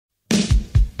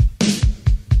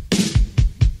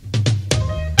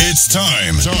It's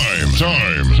time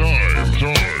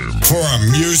for a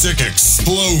music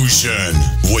explosion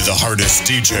with the hardest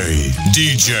DJ,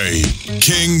 DJ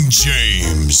King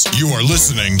James. You are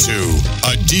listening to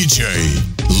a DJ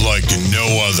like no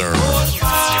other.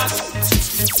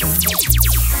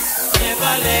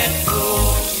 Never let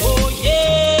go, oh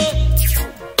yeah.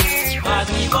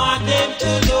 But we want them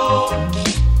to know,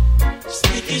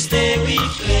 sticky stay we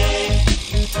play.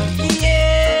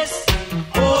 Yes,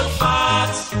 hold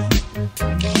fast.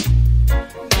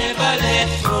 Never let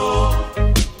go,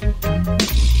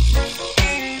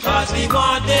 cause we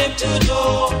want them to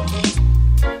know,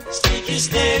 sticky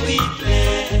stay we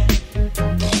play.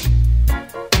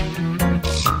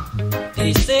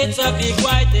 They say it's a big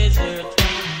white desert,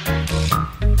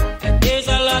 there's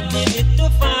a lot in it to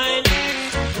find.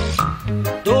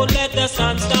 Don't let the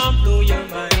sandstorm blow your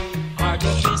mind, or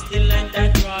the pestilence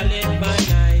that crawling by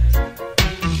night.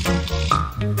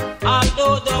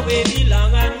 Although the way be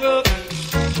long and rough,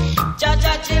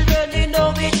 Jaja children, you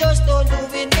know we just don't do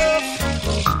enough.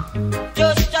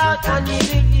 Just shout and he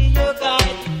will be your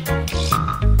guide,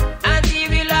 and he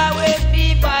will always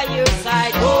be by your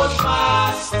side. Hold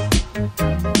fast,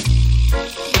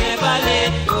 never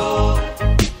let go,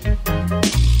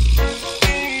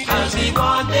 cause we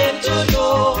want them to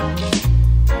know,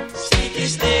 sticky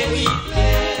stay we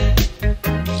play.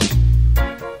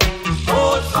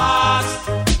 Hold fast,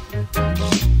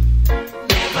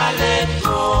 never let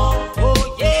go,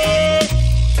 oh yeah,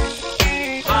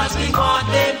 cause we want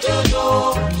them to know,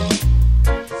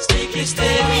 sticky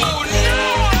stay we play.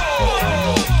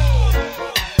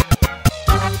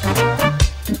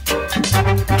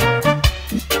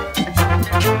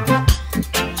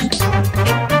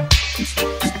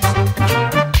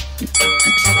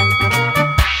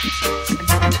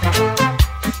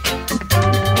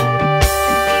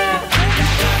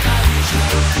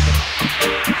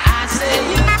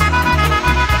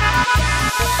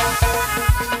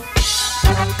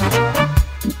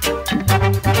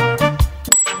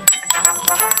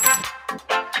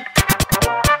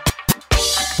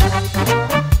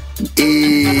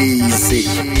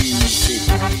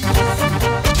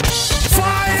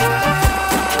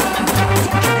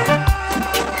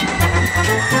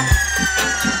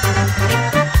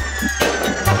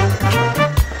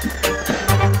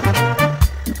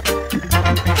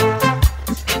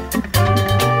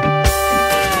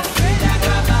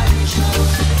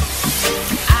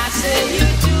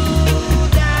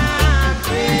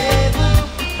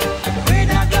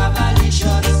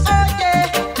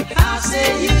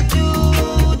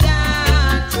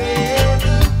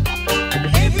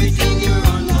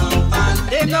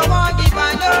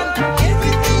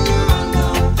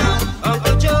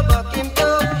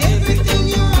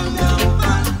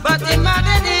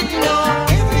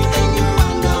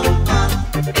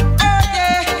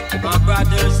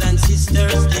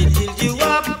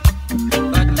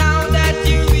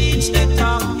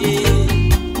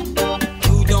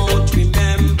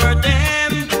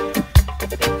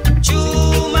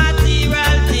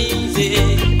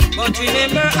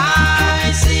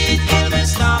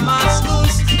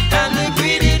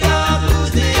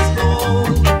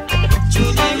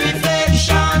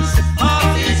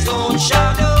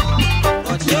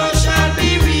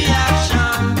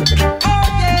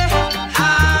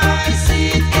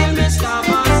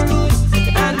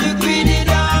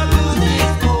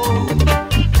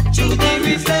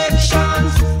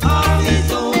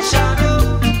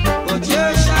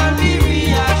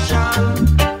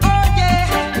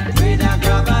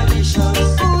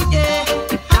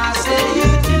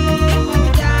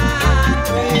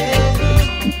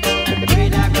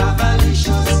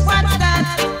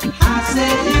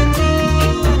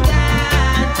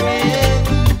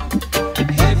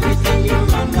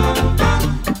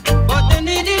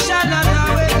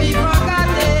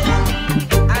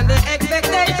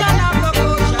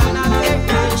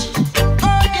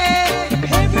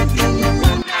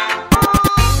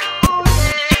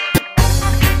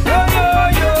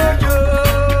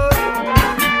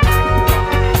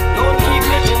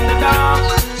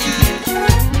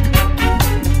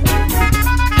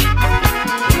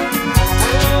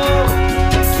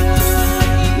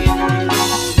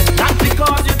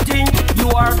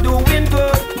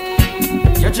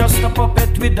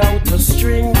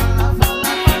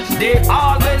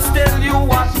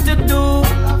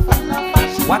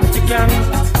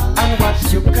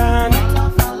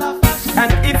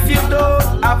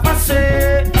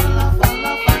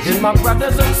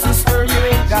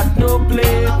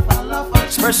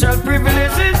 Special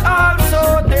privileges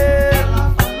also there,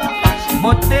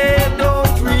 but they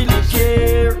don't really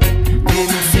care.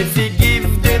 If you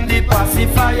give them the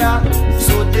pacifier,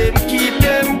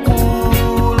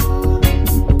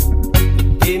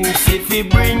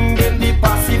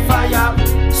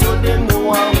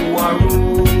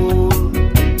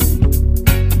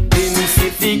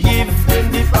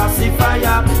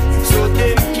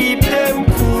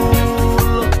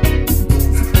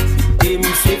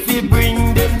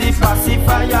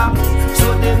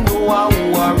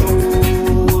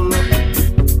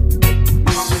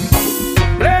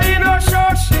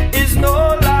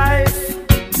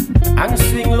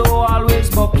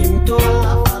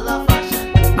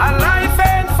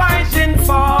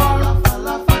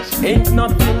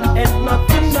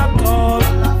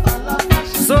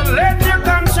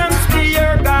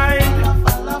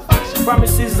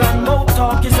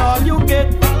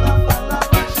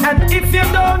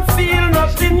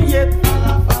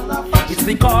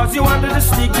 because you under the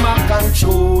stigma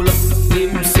control.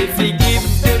 Him say fi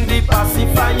give them the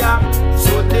pacifier,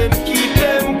 so them keep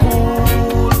them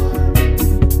cool.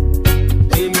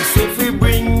 Him say fi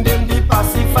bring them the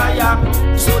pacifier,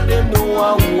 so them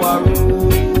know who are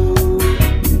rule.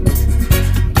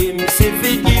 Him say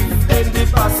fi give them the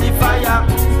pacifier,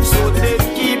 so them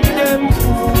keep them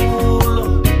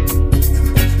cool.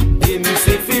 Him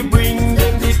say fi bring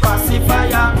them the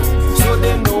pacifier, so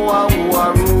them know who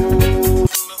are rule.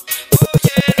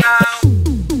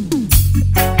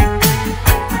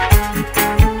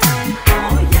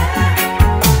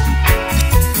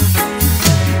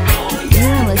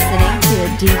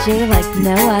 DJ like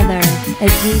no other, a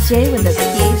DJ with a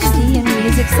PhD in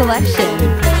music selection.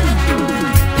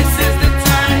 This is the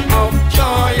time of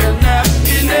joy and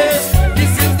happiness.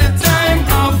 This is the time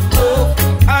of hope.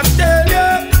 I tell you,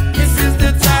 this is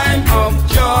the time of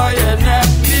joy and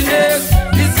happiness.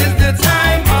 This is the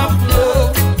time of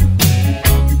love.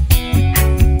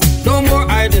 No more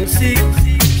hide and seek.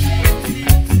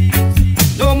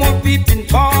 No more peeping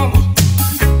Tom.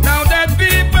 Now that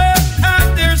people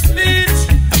have their speech,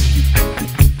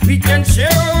 we can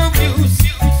share our views.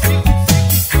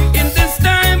 In this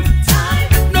time,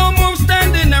 no more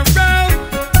standing around.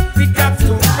 We got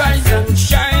to rise and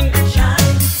shine.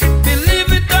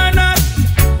 Believe it or not,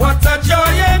 what a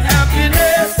joy and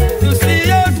happiness to see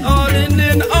us all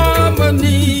in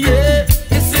harmony. Yeah.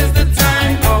 This is the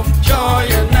time of joy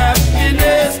and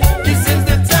happiness. This is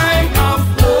the time of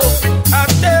love. I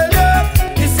tell you,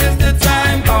 this is the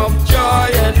time of joy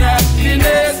and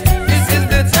happiness. This is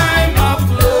the time of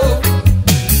love.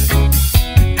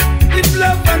 With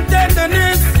love and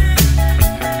tenderness,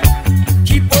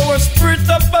 keep our spirit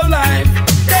up alive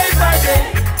day by day.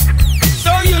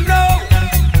 So you know,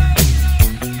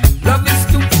 love is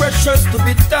too precious to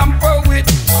be tampered with.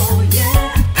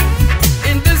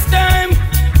 In this time,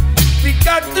 we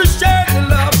got to share the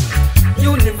love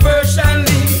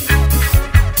universally.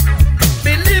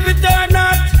 Believe it or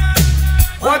not,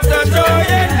 what a joy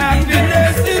and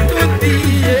happiness it would be.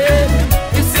 Yeah.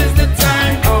 This is the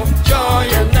time of joy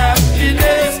and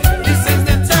happiness. This is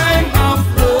the time of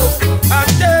love. I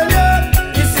tell you,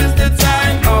 this is the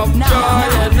time of joy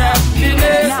and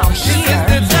happiness. This is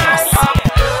the time of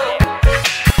love.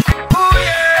 Oh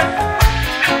yeah.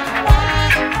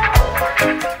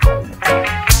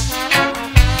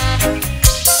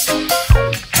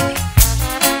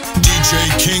 DJ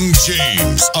King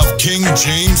James of King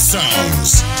James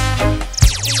Sounds.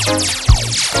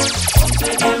 Some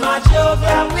say them a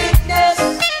Jehovah Witness.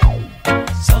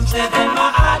 Some say them a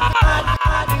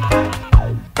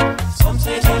Some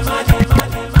say them a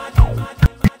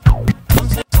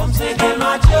Some say them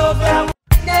a Jehovah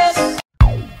Witness.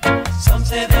 Some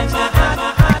say them a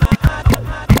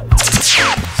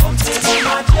Some say them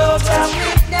a Jehovah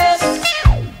Witness.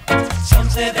 Some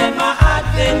say them a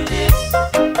Adventist.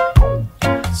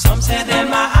 Some say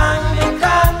them a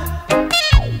Anglican.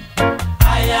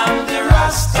 I am the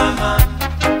Rasta man.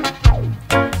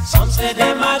 Some say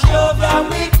them a Jehovah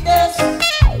Witness.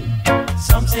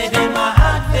 Some say them a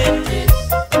Adventist.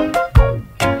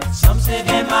 Some say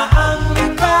them a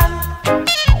Anglican.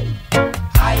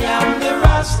 I am the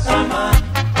Rasta man.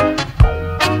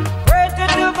 Pray to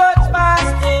the God's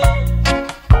master.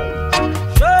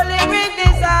 Surely bring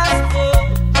disaster.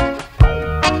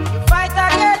 You fight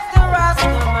against the Rasta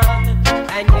man,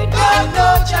 and you don't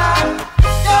know Jah.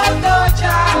 Don't know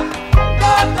Jah.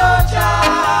 Don't know Jah.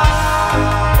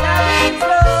 There is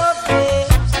love there.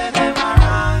 Some say them a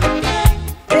ranking.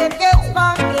 They get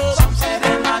spanking. Some say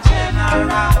them a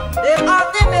general. They have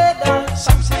the medal.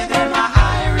 Some say them a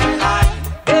iron high.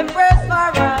 They press for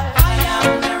right. I am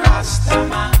the Rasta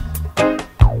man.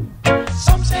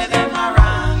 Some say them a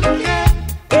ranking.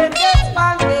 They get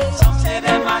spanking. Some say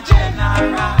them a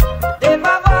general. They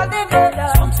have all the medal.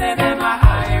 Some say them a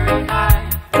iron high.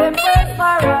 They press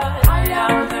for right. I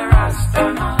am the Rasta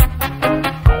man.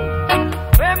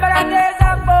 Remember the days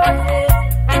of Moses.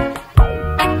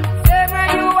 Say when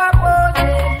you were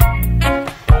Moses,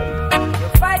 you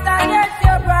fight against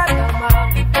your brother man,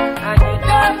 and you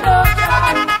don't know Jah.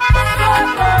 Don't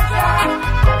know Jah.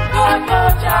 Don't know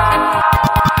Jah.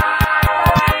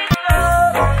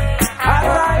 As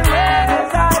I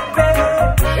raise, I pay.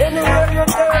 Anywhere you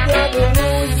go, there the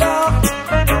news up.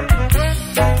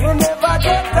 You never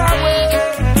get away.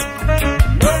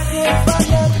 Nothing for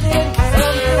nothing,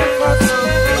 something for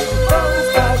something. Bounce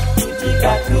back, you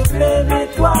got to play me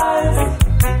twice.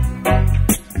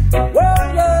 Well,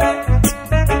 yeah.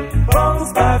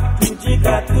 Bounce back, you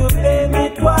got to play me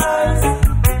twice.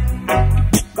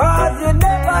 'Cause you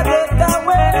never get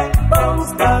away.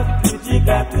 Bounce back, you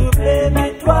got to play me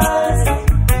twice.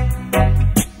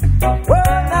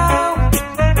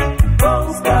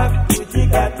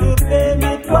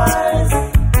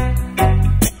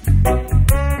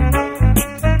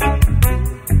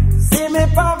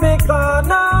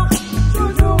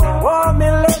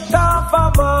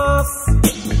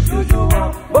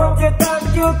 but you think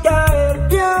you can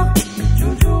help you.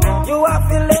 You have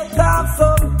to let off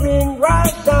something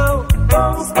right now.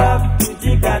 Bounce back,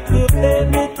 you got to play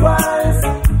me twice.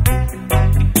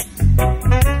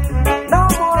 No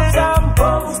more jam,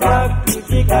 bounce back,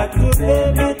 you got to play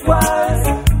me twice.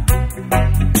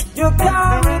 You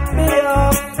can't rip me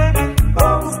up.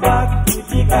 Bounce back,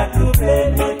 you got to play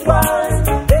me twice.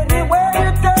 Anyway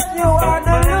you turn, you are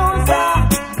the loser.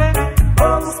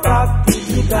 Bounce back,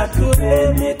 you got to play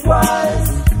me twice.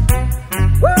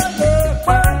 Well, yeah,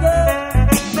 well, yeah.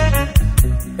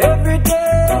 Every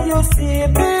day you see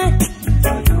me,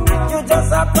 you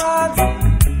just a pass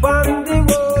from the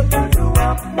road.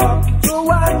 You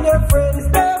and your friends,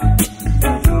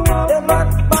 them a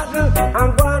battle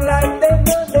and go on like they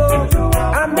don't know.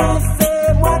 And me say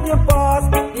when you pass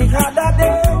the other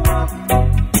day,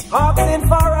 asking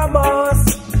for a mass,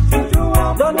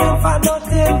 nothing for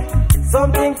nothing,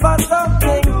 something for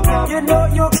something. You know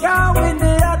you can't win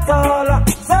it at all.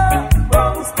 So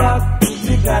bounce back,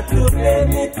 you got to play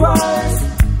me twice.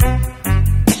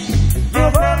 You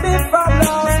heard me from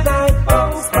last night.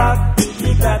 Bounce back,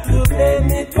 you got to play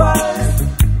me twice.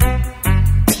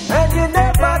 And you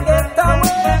never get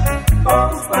away.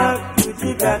 Bounce back,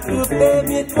 you got to play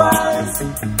me twice.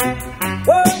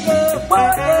 Oh yeah,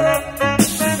 oh yeah.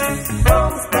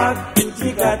 Bounce back,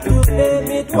 you got to play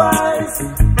me twice.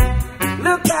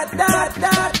 Look at that,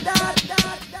 that, that, that.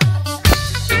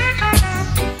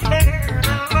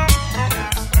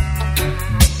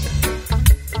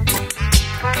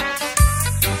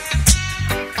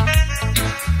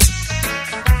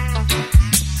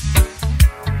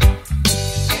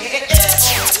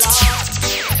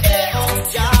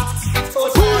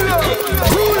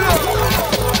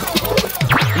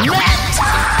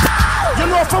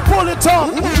 For pull it up,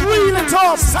 reel it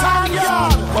up, stand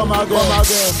up. Come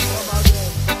again.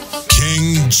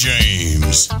 King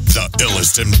James, the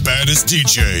illest and baddest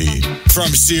DJ from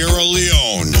Sierra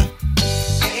Leone.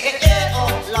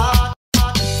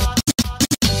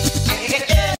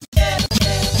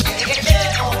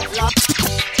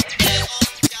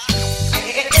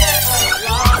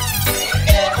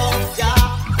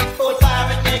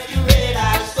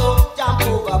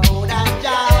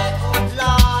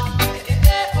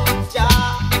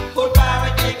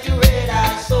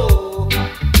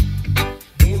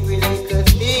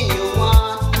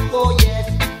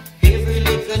 Every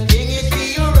little thing you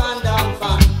see you run down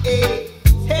from.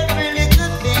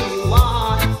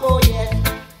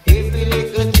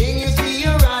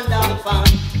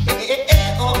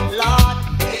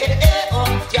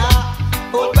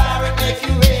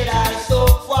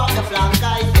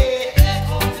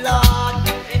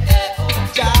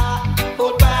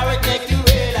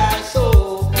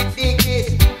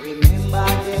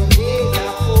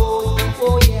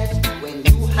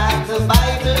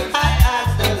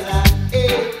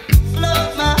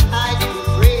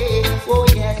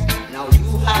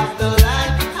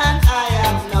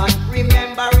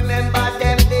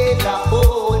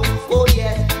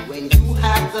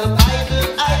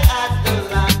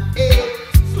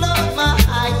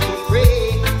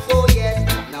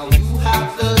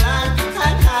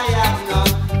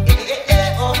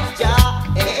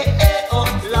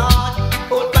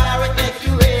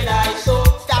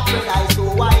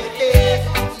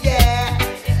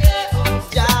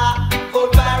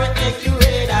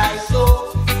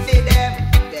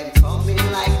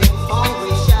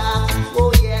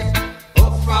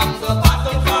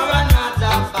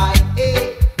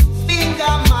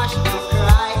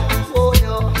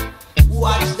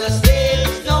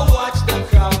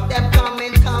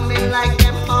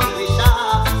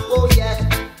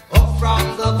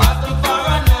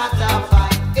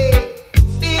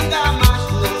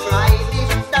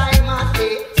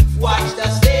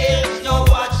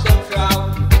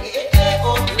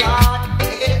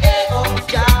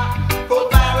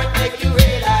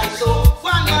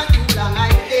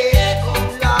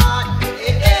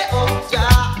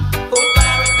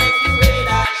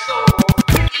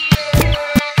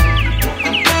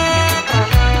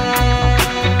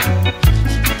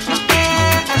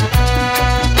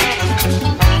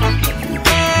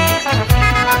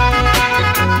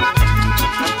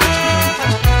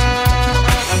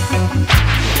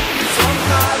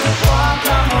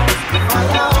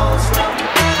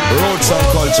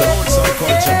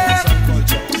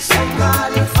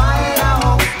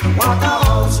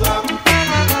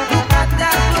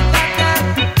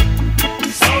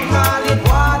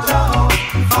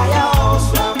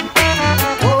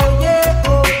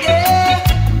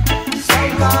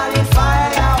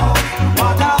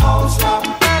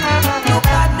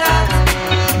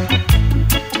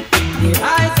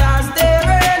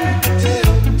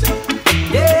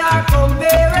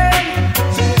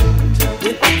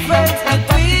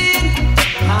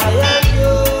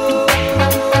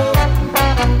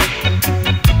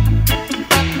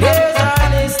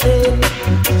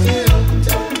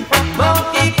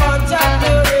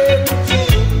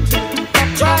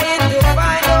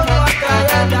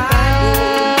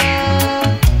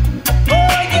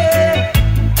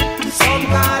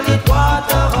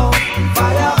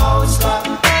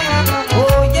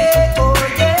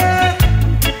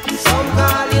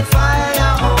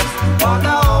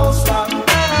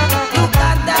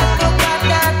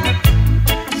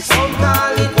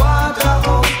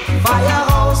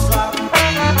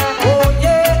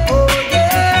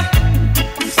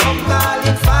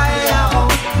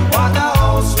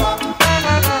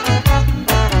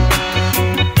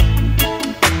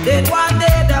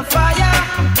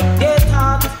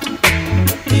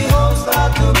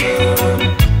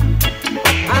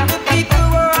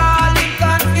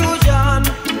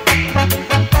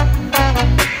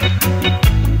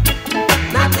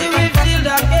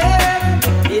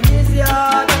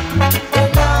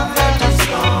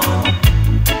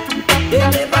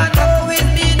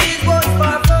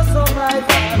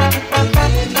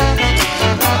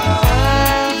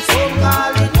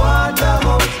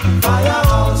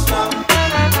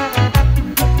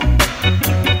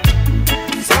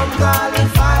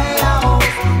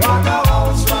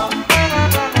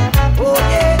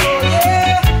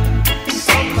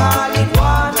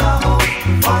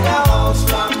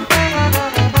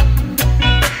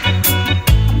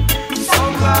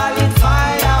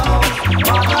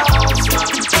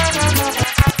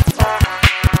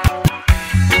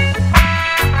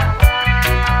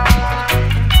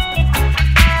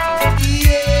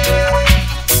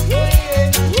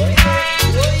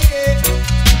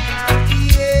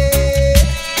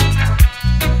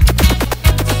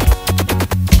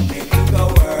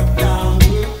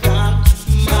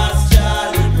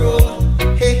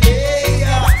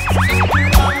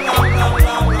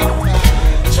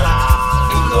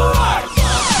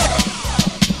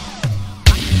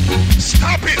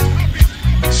 Stop it.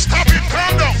 Stop it.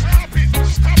 Calm down.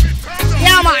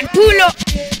 Yeah, man, pull up.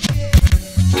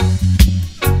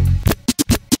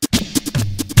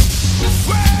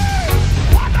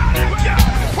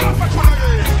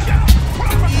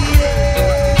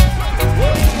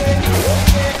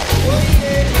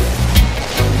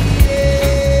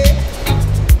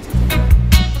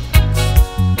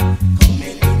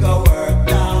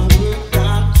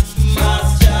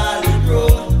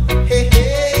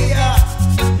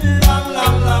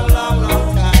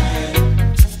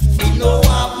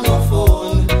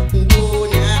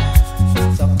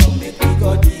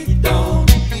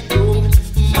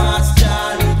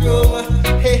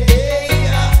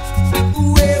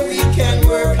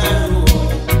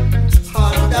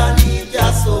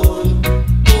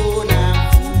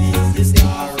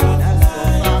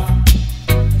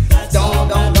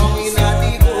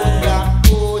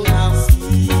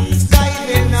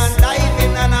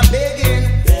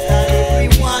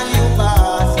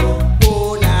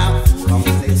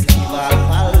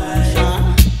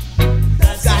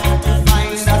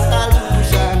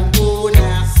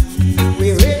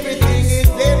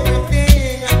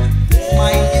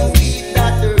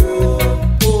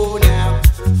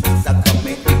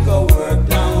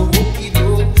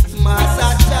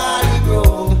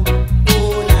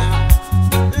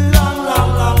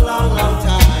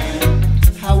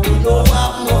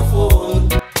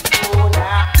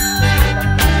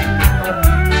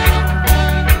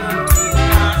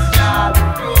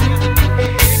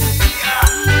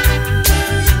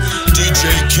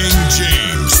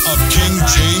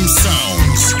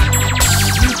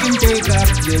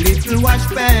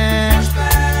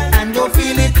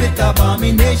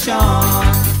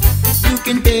 You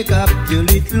can take up your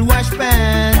little wash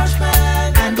pan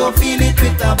and go fill it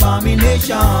with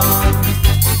abomination.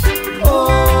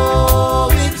 Oh,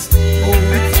 it's me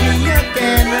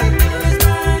again.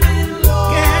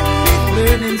 Candle is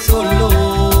burning so low.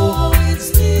 Oh, it's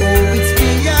me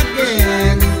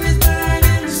again.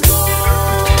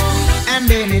 And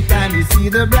anytime you see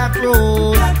the black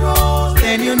rose,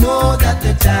 then you know that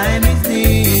the time is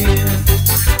near.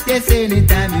 Yes,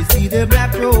 anytime you see the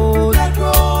black rose,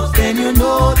 then you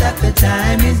know that the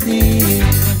time is near.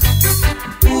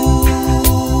 Who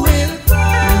will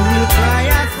cry,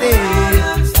 I say,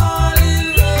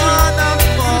 on the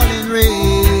falling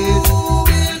rays. Who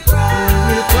will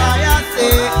cry, I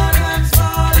say,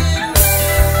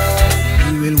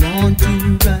 you will want to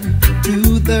run to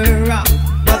the rock,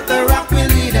 but the rock will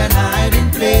need an hiding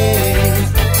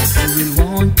place. You will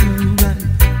want to run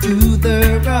to the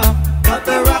rock, but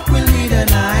the rock will need an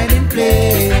hiding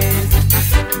place.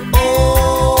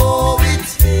 Oh,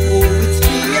 it's me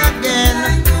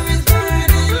again.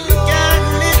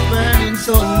 Candle is burning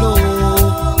so low.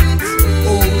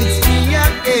 Oh, it's me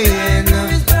again.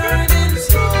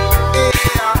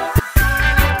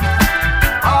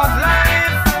 Hard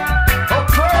life,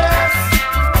 oppressed,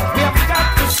 we have got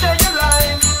to stay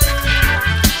alive.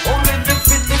 Only the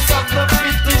fittest of the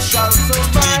fittest shall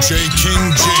survive. DJ King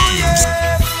James.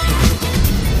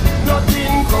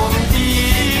 Nothing comes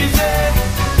easy,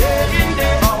 day in,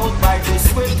 day out, by the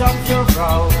sweat of your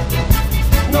brow.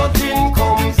 Nothing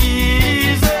comes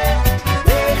easy,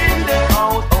 day in, day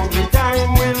out, only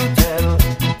time will tell.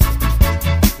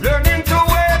 Learning to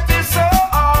wait is so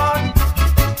hard.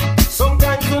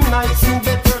 Sometimes the night seems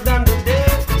better than the day.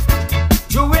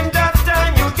 During that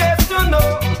time you get to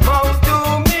know how to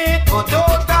meet, but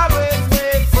don't always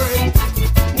make friends.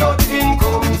 Nothing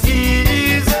comes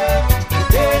easy,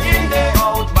 day in, day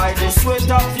out, by the sweat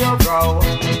of your brow.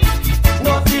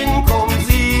 Nothing comes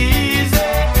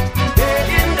easy, day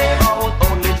in, day out,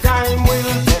 only time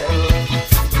will tell.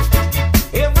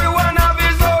 Everyone have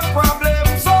his own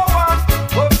problems, so what?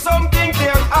 But some think they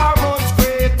are much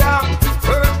greater.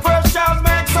 Earth pressure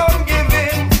makes some give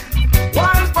in,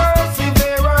 while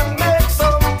perseverance makes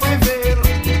some prevail.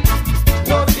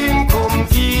 Nothing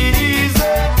comes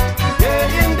easy, day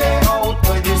in, day out,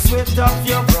 by the sweat of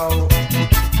your brow.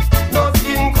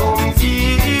 Nothing comes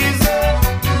easy,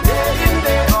 day in,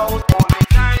 day out, only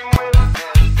time will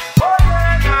tell. Oh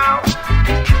yeah, now.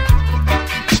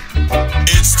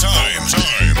 It's time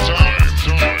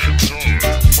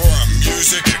for a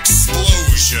music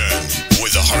explosion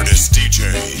with the hardest DJ,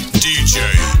 DJ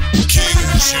King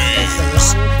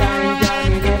James.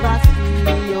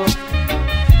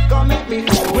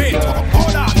 Wait,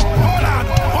 hold on. All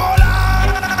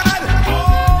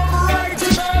right,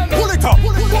 man. Pull it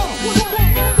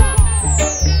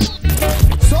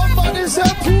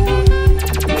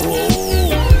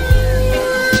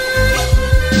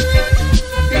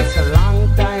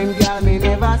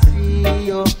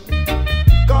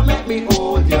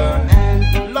hold your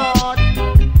hand, Lord.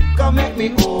 Come make me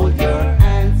hold your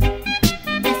hands.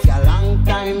 It's a long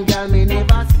time, girl, me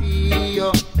never see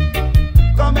you.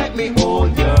 Come make me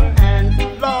hold your hands,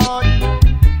 Lord.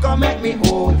 Come make me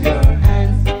hold your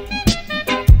hands.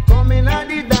 Come in at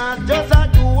the dance, just a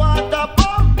do water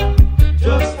pump.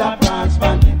 Just a branch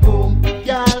pan the boom,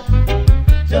 girl.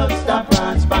 Just a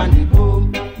branch pan the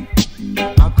boom.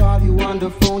 I call you on the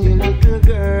phone, you little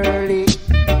girlie.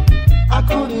 I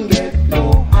couldn't get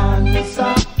no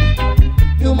answer.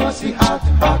 You must be hot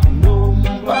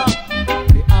number.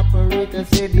 The operator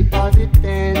said deposit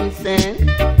 10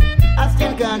 cents. I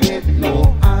still can't get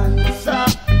no answer.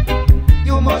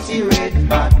 You must be red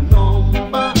hot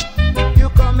number. You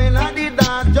come in at the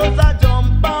dance, just a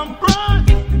jump and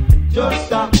prance.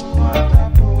 Just a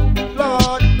water boom,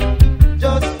 Lord.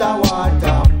 Just a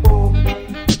water boom.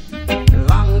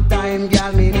 Long time,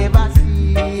 girl, me never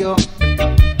see you.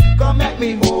 Come make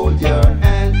me hold your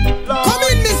hand, Lord. Come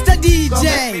in, Mr. DJ. Come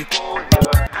make me hold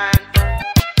your hand.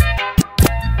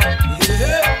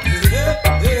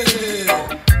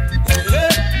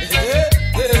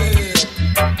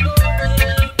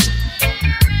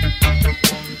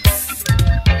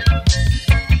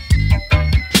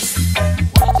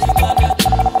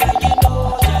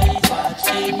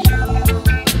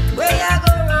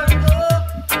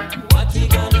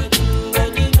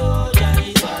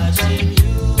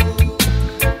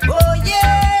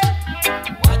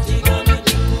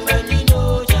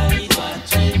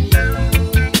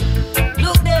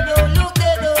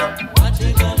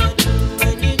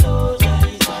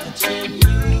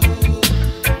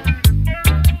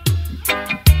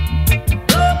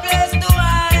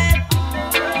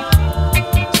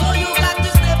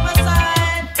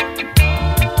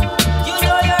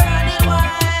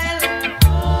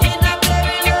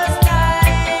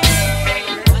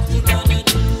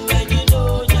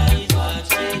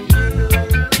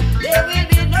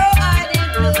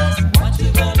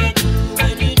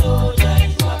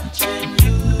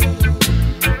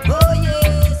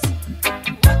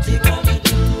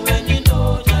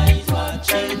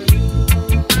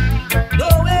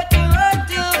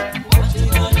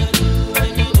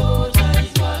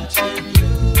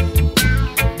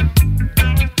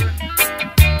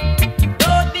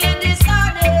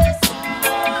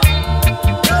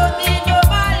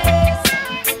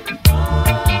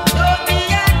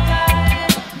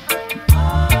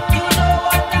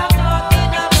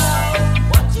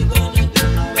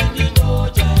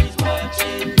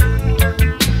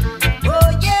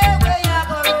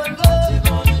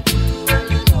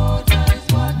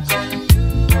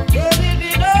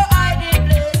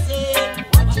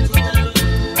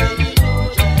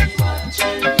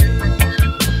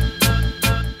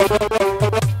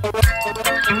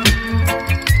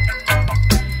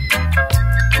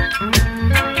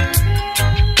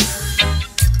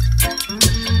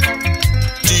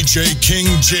 DJ King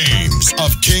James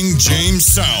of King James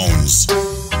Sounds.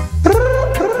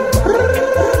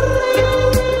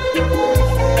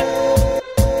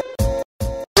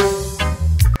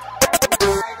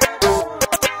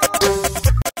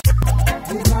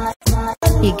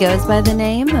 He goes by the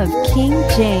name of King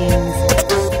James.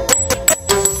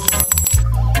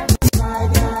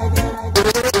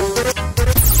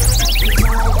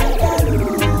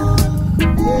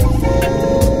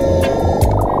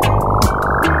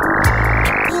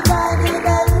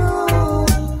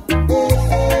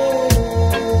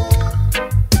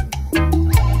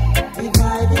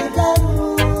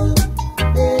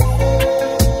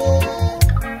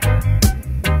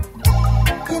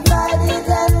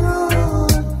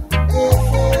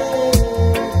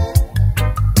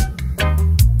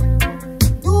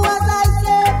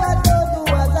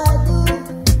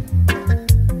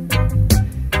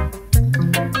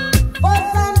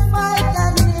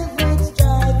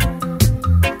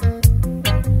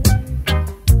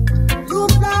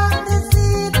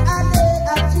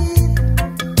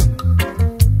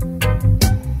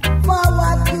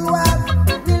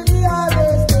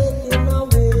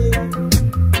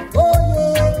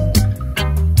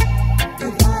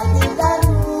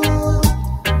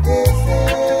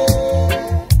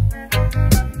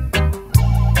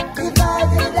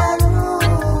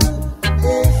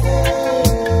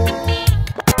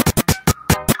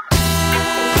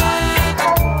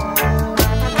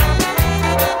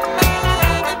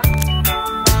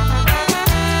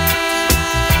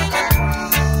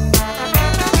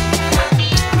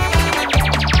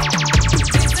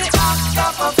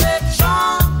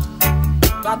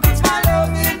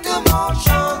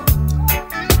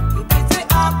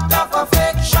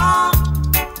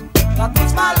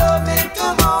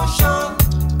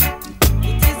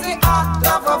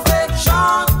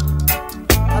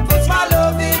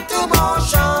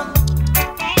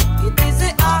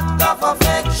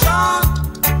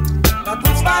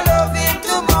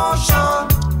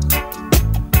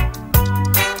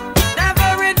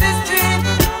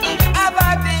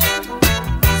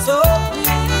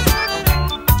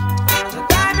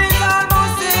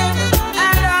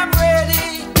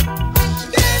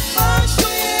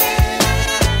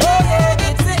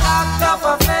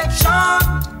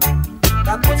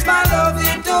 puts my love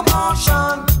into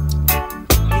motion.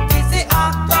 It is the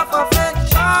act of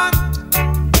affection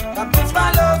that puts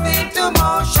my love into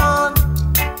motion.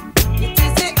 It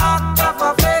is the act of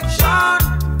affection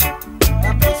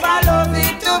that puts my love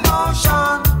into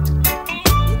motion.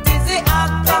 It is the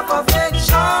act of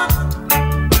affection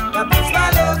that puts my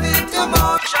love into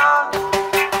motion.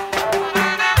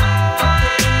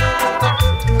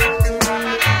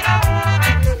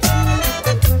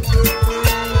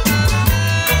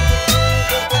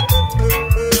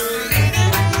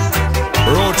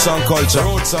 Roots and culture,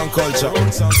 roots and culture,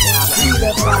 roots and culture. See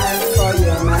the fire for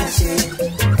your machine.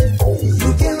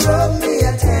 You can rub me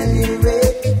at any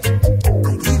rate. I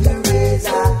give you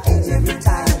razor edge every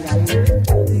time.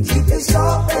 Keep it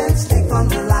sharp and stick on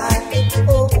the line.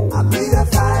 Oh, I'll be the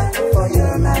fire for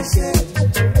your machine.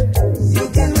 You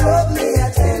can rub me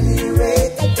at any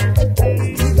rate. I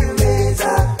give you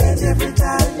razor edge every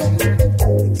time.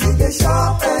 Keep it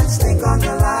sharp and stick on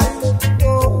the line.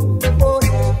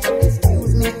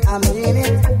 I mean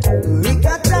it. We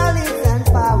got talent and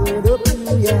power up to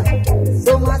ya.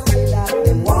 So much say that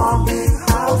they want big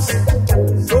house.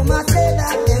 So much say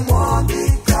that they want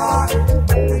big car.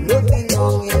 And nothing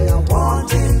wrong in a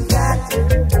wanting that.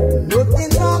 Nothing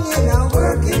wrong in a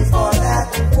working for that.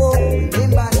 Oh,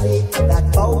 remember say that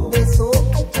bout me so.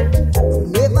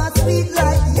 Never speak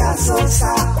like ya so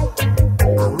sad.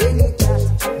 And when it got,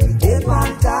 we get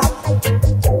on top.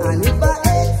 And if I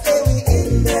ain't say we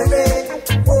in the rain.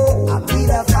 I'll be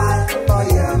the fire for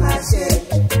your machine.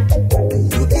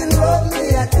 You can rub me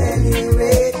at any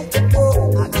rate.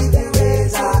 Oh, I'll give you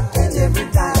razor edge every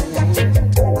time.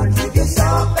 I'll keep you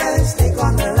sharp and stick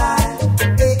on the line.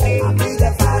 Hey, I'll be the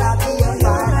fire, I'll be your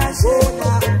fire machine.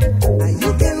 And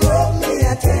you can rub me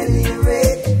at any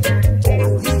rate.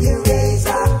 I'll give you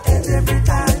razor edge every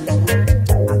time.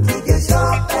 I'll keep you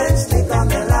sharp and stick on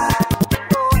the line.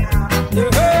 The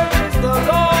earth is the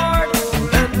Lord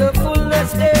and the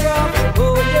fullness thereof.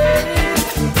 Oh yeah.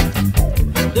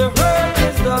 The earth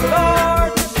is the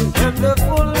Lord and the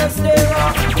fullness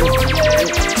thereof. Oh yeah.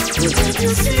 When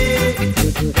you see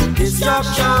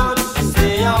destruction,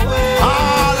 stay away.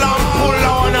 All I'm pull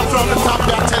on from the top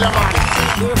there, tell them man.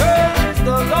 The earth is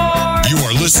the Lord. You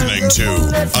are listening to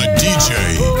a DJ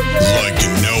like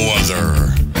no other.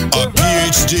 A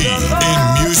PhD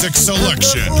in music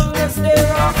selection.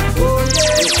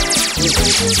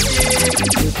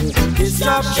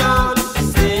 Destruction,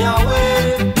 stay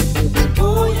away.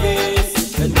 Oh yes.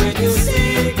 And when you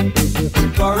see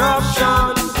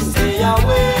corruption, stay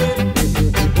away.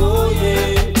 Oh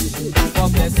yeah. For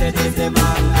blessed is the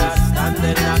man that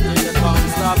standeth not in the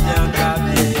bounds of the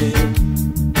ungodly.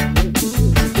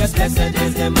 Yes, blessed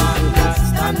is the man that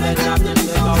standeth not in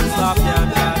the bounds of the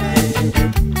ungodly.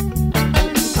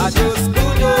 I just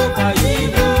good over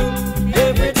evil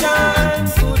every time,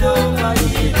 good over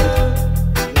evil.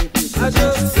 I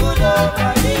just good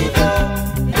over evil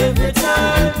every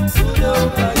time, good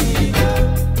over evil.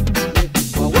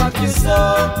 For what you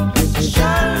sow, you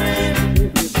shall reap.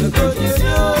 The good you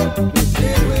do,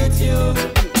 live with you.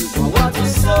 For what you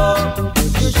sow,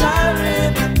 you shall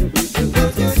reap. The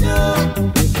good you do,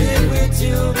 live with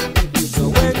you. So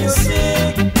when you see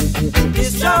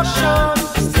destruction,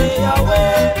 stay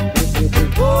away.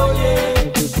 Oh yeah,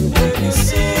 when you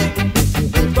see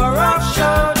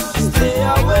corruption, stay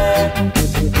away.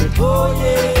 Oh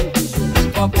yeah,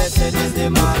 for blessed is the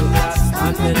man that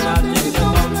standeth not in the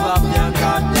bounds of the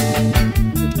ungodly.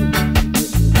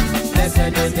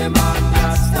 Blessed is the man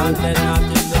that standeth not in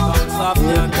the bounds of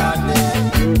the ungodly.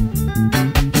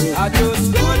 I just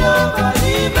good over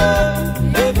evil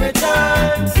every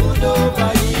time, good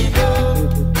over evil.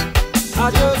 I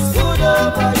just good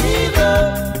over evil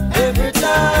every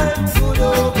time, good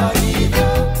over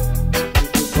evil.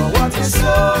 For what you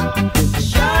sow, you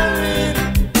shall reap.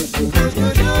 The good you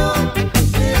do,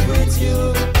 live with you.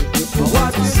 For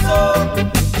what you sow,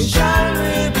 you shall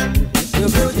reap. The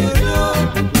good you do,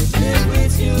 live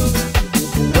with you.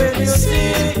 When you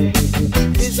see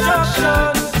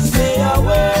destruction, stay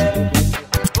away.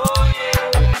 Oh yeah.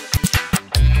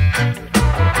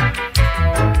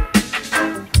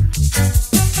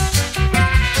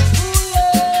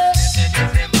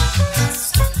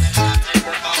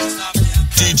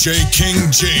 DJ King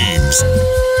James.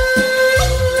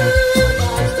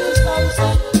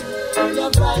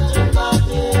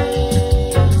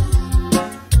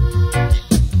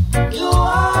 You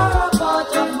are a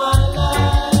part of my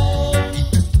life.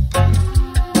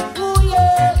 Ooh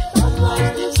yeah,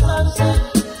 sunrise this sunset,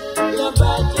 you're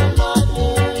bright in my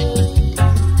day.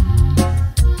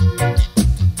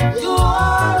 You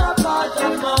are a part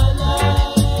of my life.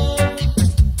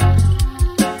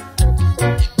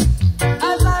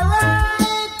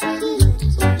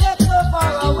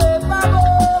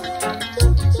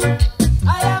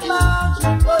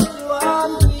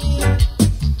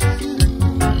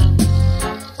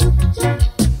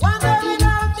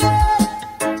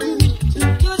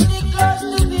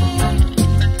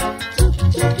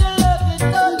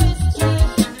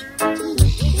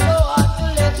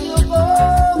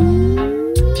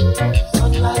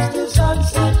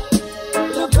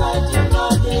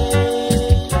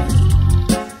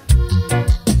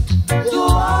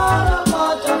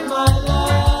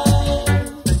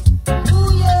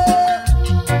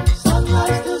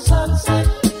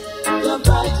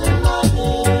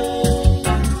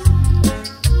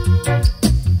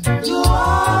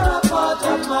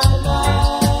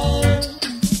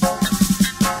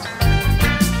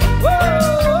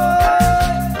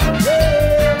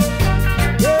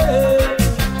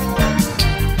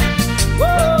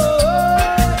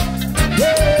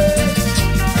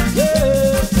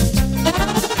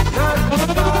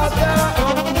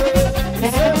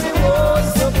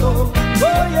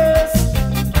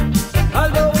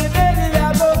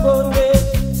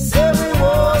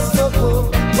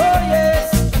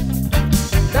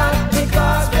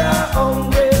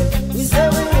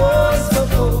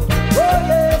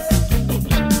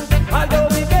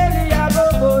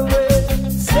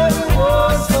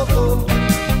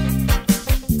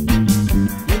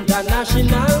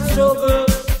 national struggle,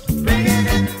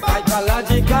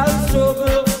 psychological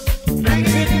struggle,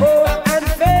 with hope and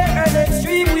fair and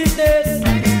extreme weakness,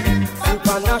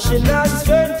 supernational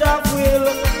strength of will.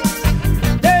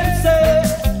 Them say,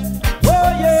 oh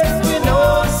yes, we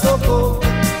know so good.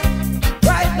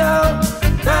 Right now,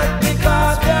 not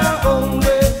because they're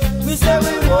hungry, we say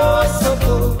we want so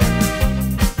good.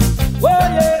 Oh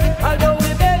yeah, although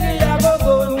we barely have a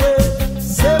good way,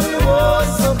 say we want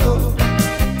so good.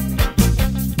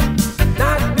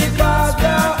 Not because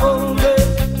they're hungry,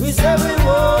 we say we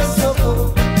want so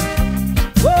good.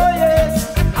 Oh yes,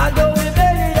 although we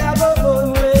barely have a good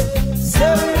way,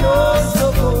 say we want so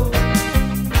good.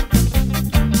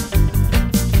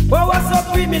 Power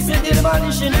supremacy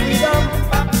demolishing freedom.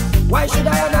 Why should I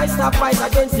and I stop fight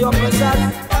against the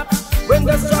oppressors when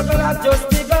the struggle has just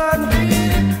begun?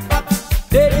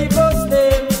 They give us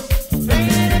name,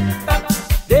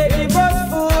 they give us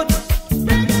food,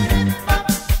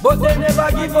 but they never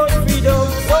give us freedom.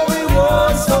 So we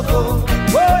want so good.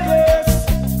 Oh yes,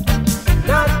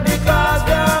 not because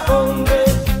they're hungry,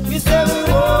 we say we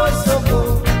want so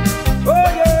good. Oh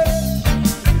yes,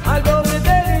 although we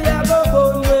barely have a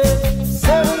good way,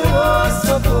 say we want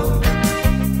so good.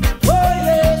 Oh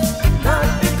yes, not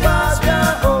because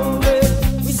they're hungry,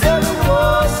 we say we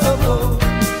want so good.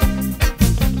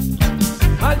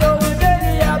 Although we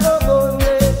barely have a good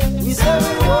way, we say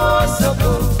we want so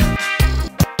good.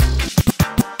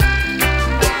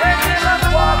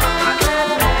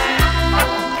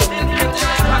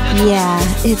 Yeah,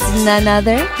 it's none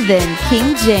other than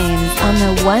King James on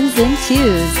the ones and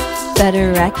twos.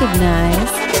 Better recognize.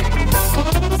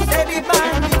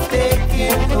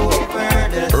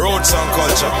 Roots and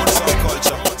culture.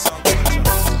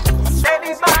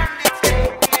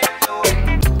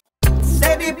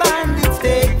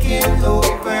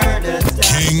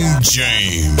 King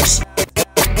James.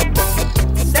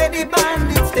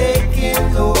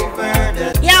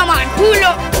 Yeah, man, pull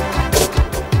up.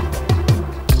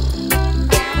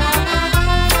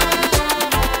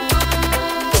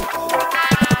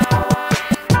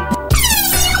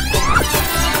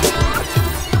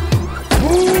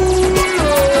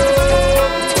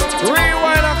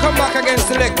 Rewind and come back again,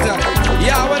 selector.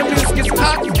 Yeah, when the music is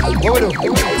hot, what we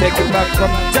do? Take it back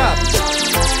from the top.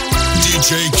 DJ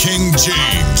King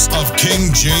James of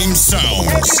King James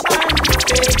Sounds.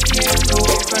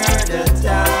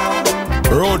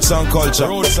 Roots and culture.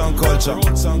 Roots and culture.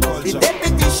 Roots and culture. The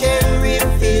deputy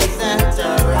sheriff isn't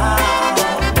around.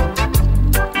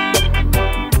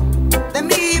 Them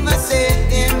even say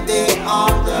him they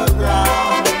on the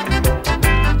ground.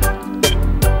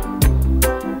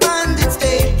 And it's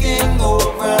taking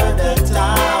over the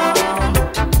town.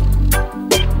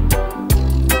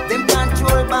 Them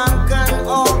control bank and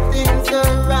all things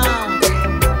around.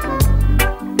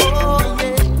 Oh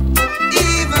yeah,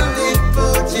 even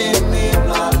little Jimmy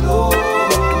Malone.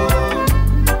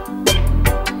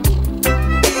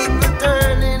 People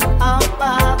turning out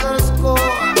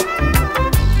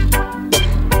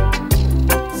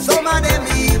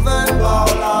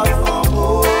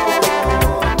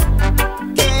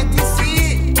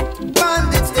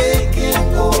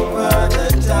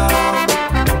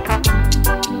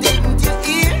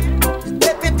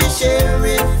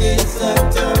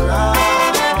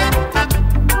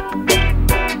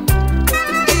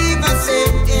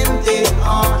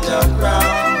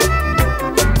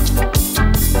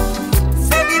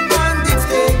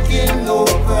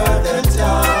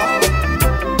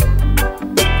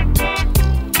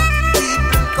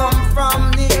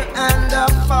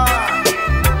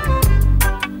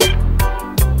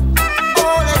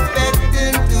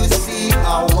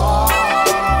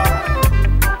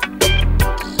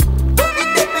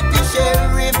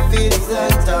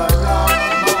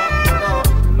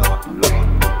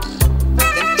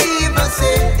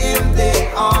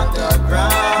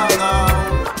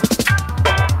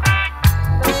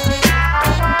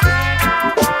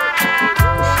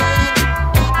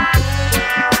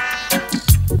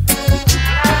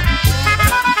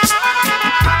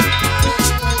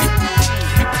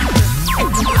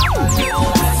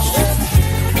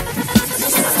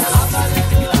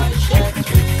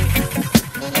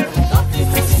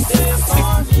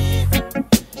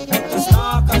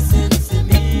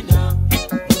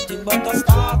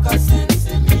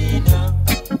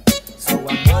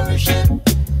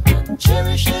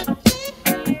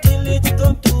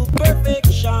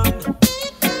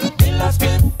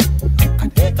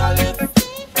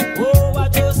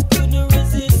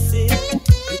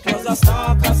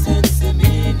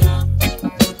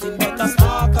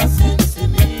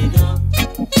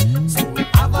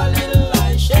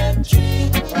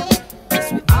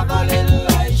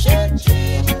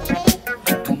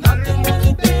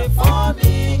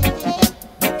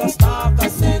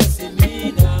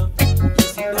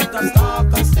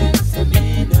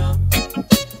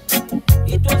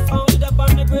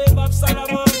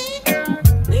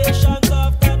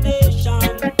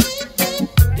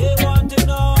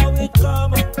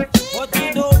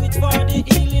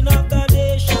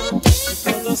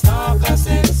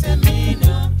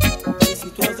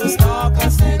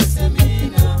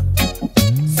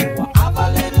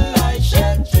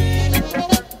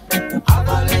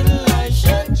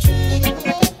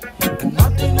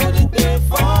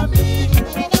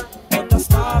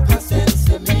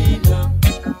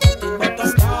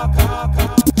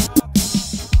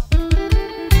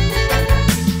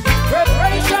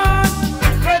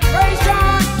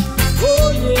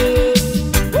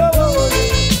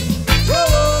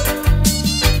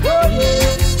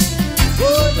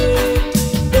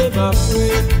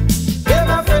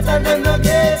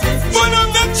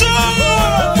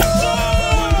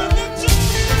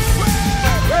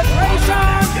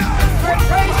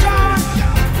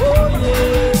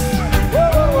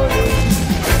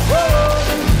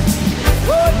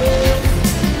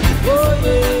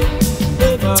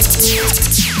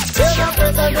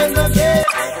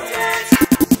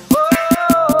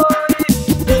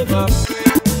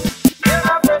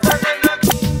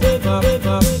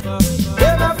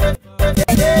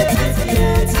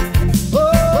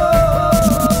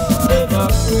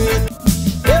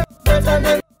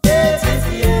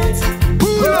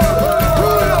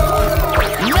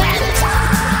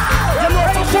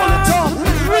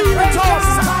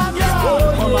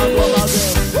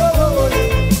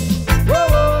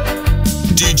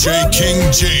DJ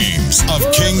King James of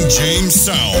King James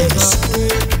Sounds.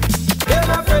 Them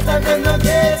afraid and them no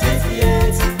get it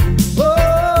yet.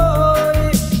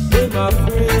 Oh, them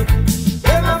afraid.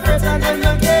 Them afraid and them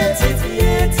no get it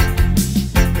yet.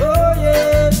 Oh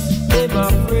yes, them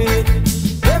afraid.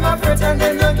 Them afraid and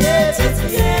them no get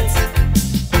it yet.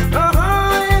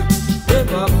 Them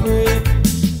afraid.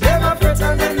 Them afraid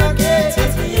and them no get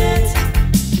it yet.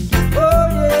 Oh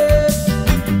yes,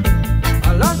 a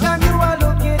long time you are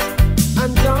looking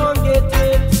and can't get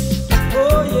it.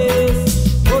 Oh yes,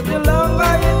 but the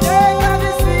longer you take and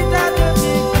the sweeter the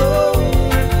victory.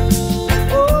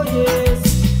 Oh yes,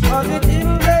 cause it in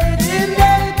there,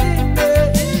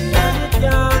 and it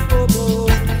can't come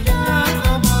out.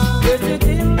 Yes, it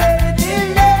in there,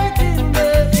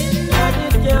 and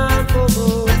it can't come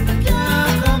out.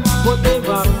 But they're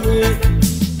afraid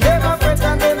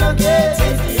and they don't get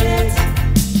it yet.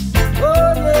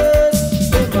 Oh yes,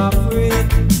 they're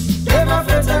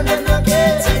afraid and they don't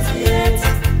get it yet.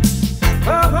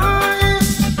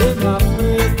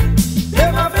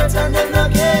 They're afraid and they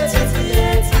don't get it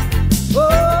yet. Oh,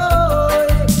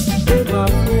 they're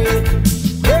afraid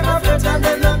and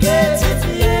they don't get it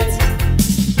yet.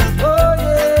 Oh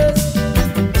yes,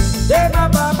 they're my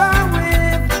Baba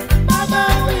whip,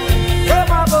 they're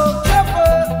my book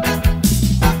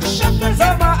shuffle,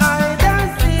 some are hide and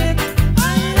seek,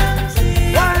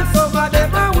 while some of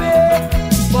them are awake,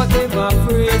 but they're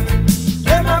afraid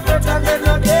and they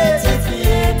don't get it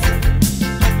yet.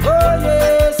 Oh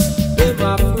yes, they're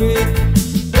afraid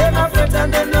and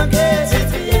they don't get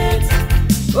it yet.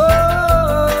 Oh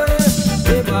yes,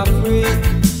 they're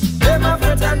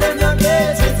afraid and they don't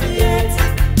get it yet.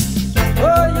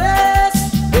 Oh yes,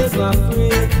 they're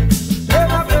afraid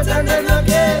and they don't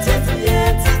get it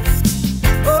yet.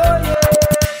 Oh yes.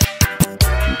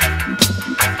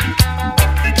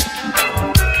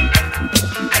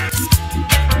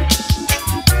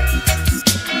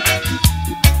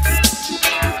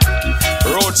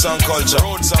 Roots and culture.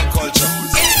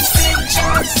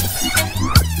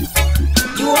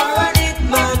 You are an it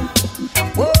man.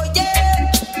 Oh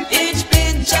yeah, it's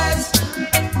pinches.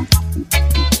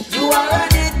 You are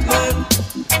an it man.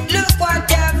 Look what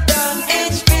you've done,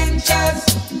 it's pinches.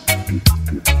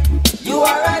 You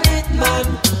are an it man.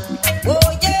 Oh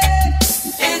yeah,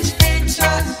 it's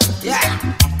pinches. Yeah.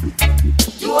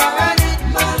 You are an it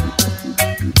man.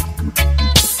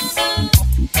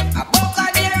 A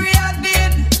buccaneer has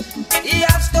been. He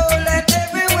has stolen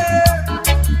everywhere.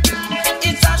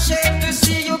 It's a shame to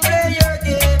see you play your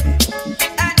game,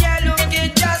 and you're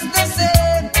looking just the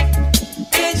same.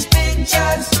 It's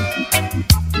pictures.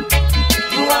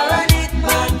 You are an it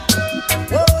man.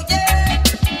 Oh yeah,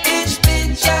 it's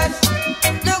pictures.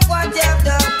 Look what you've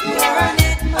done. You are an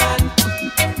it man.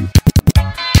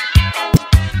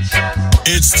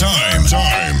 It's time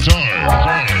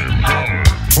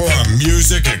for a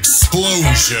music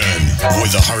explosion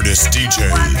with the hardest DJ,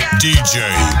 DJ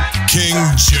King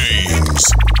James.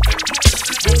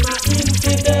 Them are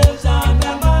infidels on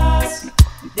the mass.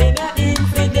 Them are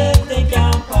infidels, they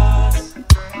can't pass.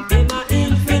 Them are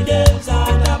infidels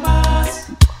on the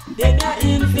mass. Them are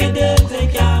infidels, they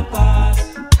can't pass.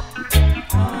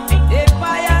 They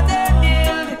fire their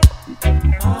bill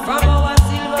from our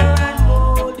silver and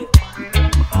gold.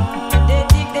 They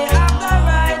think they have the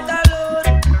right alone,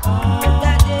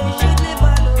 that they should live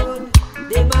alone.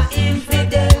 Them are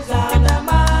infidels on the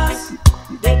mass.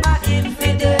 Them are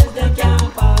infidels, they can't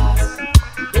pass.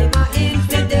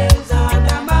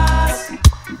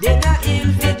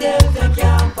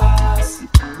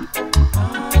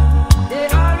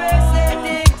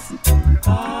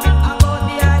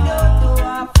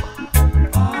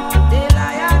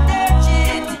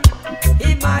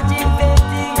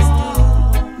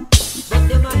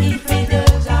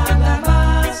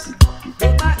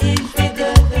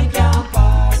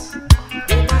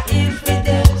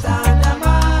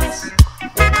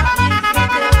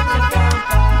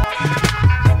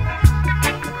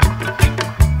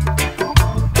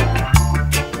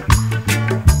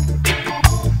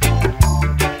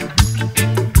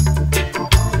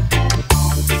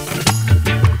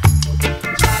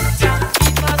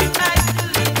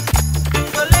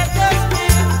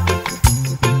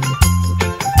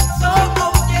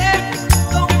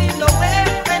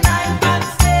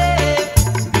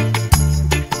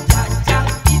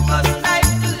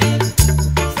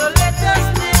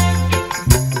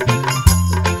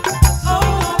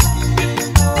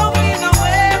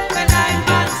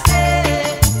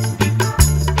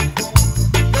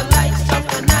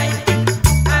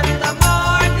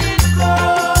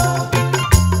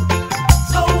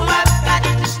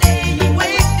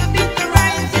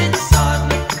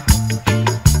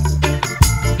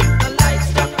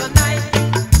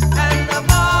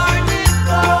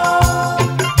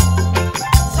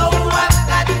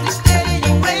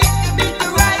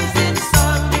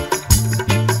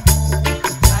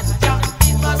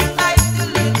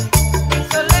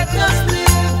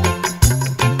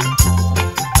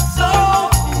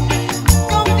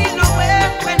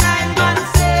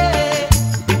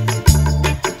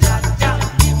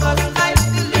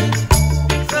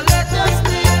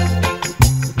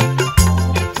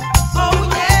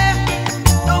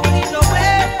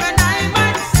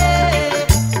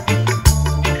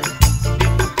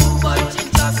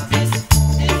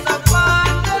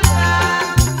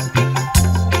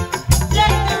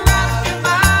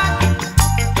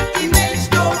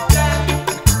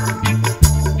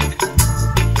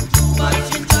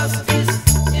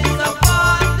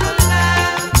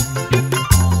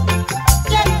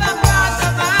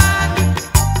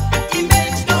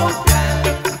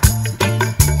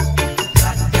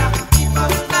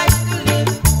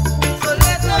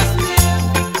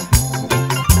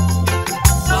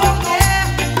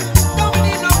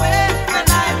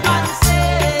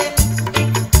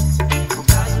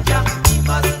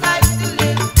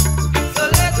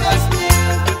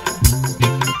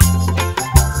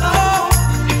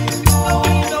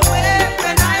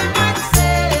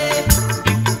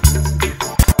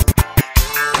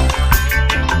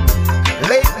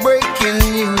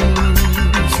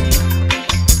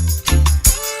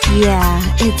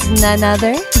 none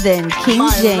other than King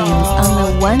James on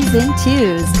the ones and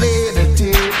twos. Play the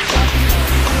tape.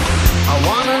 I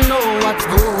wanna know what's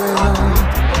going on.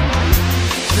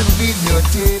 The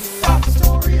videotape.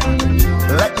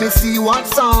 Let me see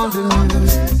what's on the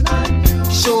news.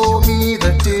 Show me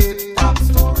the tape.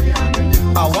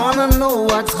 I wanna know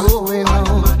what's going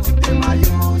on.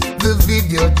 The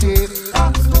videotape.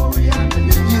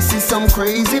 You see some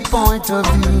crazy point of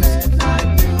views.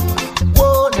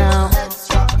 Whoa now,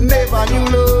 never knew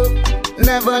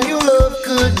love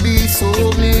could be so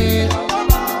mean.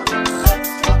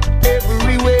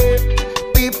 Everywhere,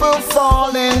 people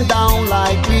falling down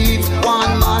like leaves.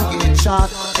 One man get shot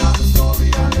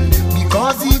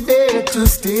because he dared to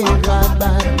stay right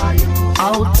back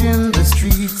out in the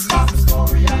streets.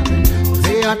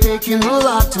 They are taking a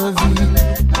lot of heat.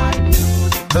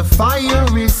 The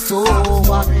fire is so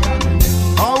hot.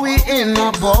 Are we in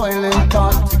a boiling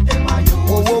pot?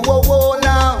 Whoa, whoa, whoa, whoa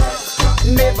now.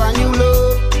 Never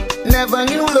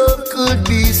knew love could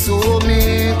be so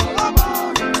mean.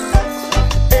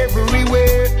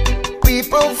 Everywhere,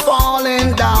 people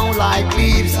falling down like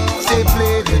leaves. Say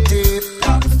play the tape.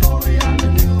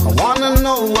 I wanna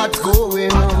know what's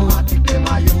going on.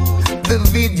 The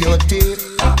videotape.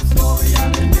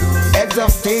 Heads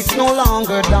of states no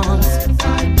longer dance.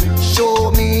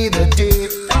 Show me the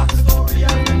tape.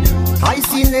 I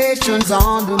see nations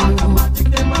on the move.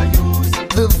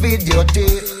 The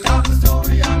videotape.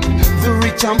 The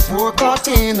rich and poor caught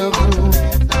in a groove.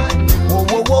 Whoa,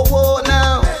 whoa, whoa, whoa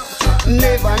now.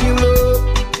 Never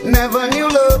knew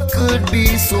love could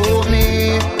be so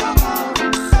mean.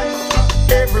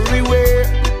 Everywhere,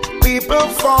 people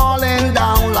falling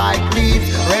down like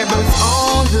leaves. Rebels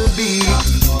on the beat.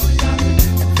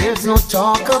 There's no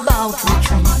talk about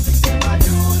retreat.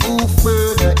 Move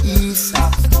further east.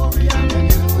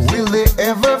 Will they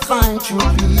ever find true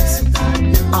peace?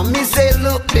 I me say,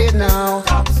 look there now.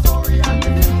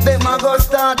 Them a go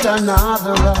start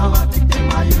another round.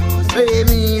 Play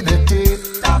me the tape.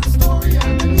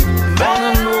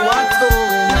 Wanna know what's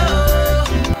going on?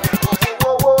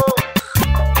 Whoa, whoa.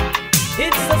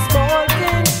 It's a small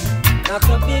thing, not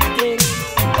a big thing.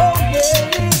 Oh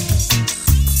yeah.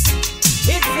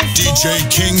 DJ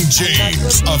King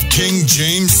James of King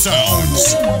James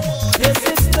Sounds. Yes,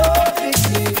 it's no big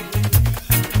thing.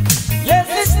 Yes,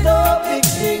 it's no big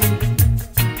thing.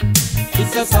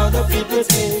 It's just how the people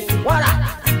say. What?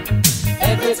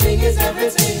 Everything is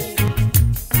everything.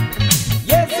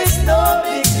 Yes, it's no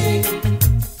big thing.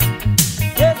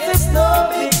 Yes, it's no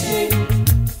big thing.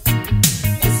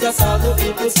 It's just how the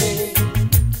people say.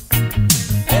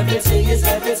 Everything is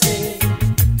everything.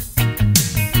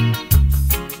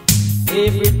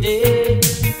 Every day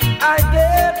I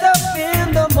get up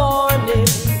in the morning,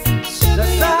 the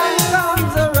sun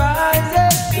comes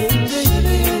arising in the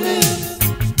evening.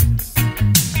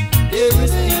 There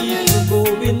is people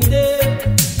going there,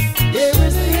 there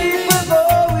is people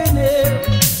going there,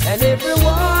 and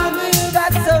everyone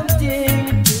got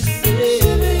something to say.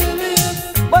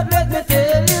 But let me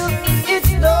tell you,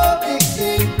 it's no big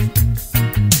thing.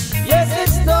 Yes,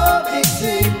 it's no big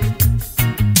thing.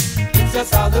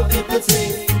 Just how the people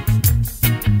say.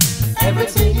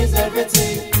 Everything is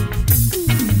everything.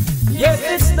 Yes,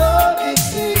 it's no big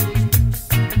thing.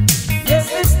 Yes,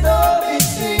 it's no big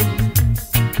thing.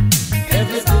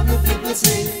 Everything the people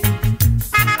say.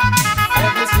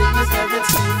 Everything is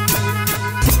everything.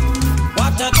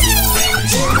 What a thing when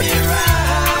Jimmy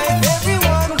ride.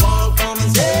 Everyone won't come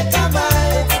take a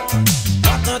bite.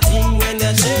 What a thing when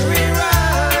the Jerry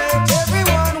ride.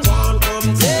 Everyone won't come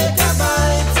take a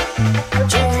bite.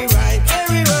 Cherry ripe,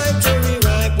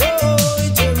 boy.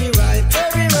 Cherry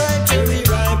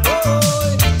ripe, boy.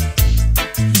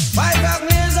 5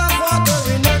 years of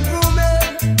watering and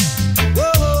grooming,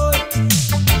 boy.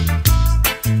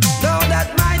 Now that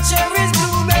my cherry's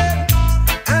blooming,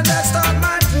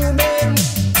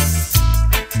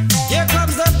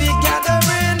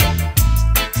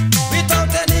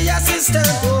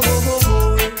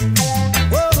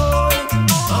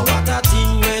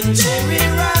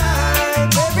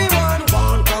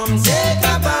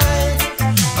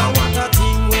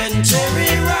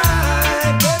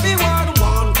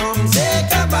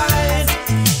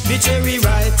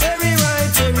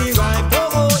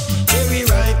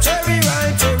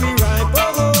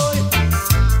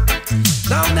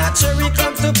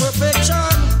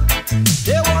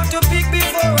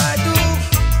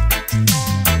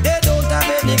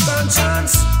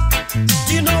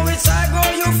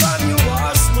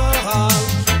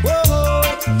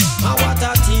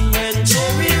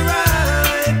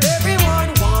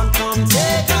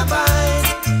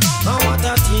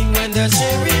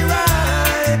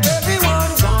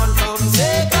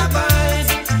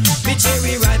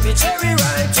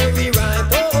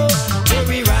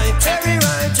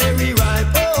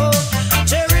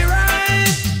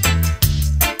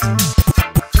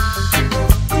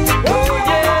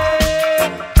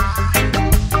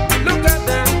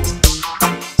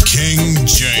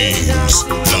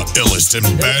 illest and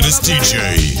baddest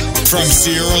DJ from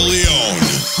Sierra Leone.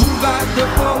 Who got the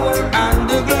power and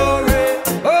the glory?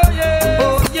 Oh yeah,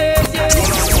 oh yeah, yeah.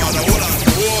 Hold on.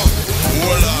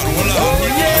 Oh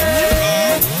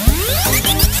yeah.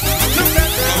 Look at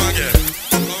them.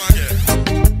 Come again.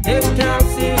 Them can't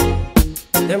see.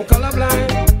 Them colorblind.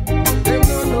 Them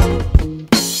don't know.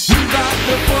 Who got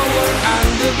the power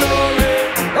and the glory?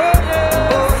 Oh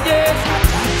yeah, oh yeah.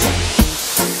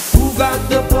 Who got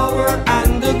the power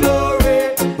and the glory?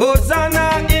 Hosanna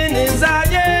in his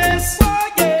highest. Oh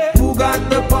yeah. Who got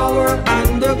the power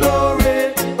and the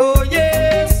glory? Oh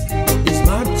yes, His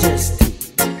Majesty.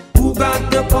 Who got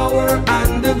the power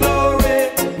and the glory?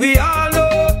 We all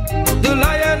know the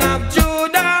Lion of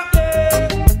Judah.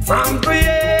 From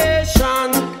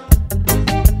creation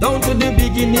down to the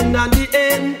beginning and the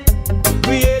end,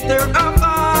 creator of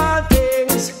all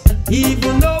things,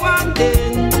 even now and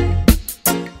then.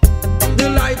 The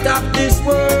light of this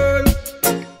world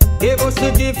gave us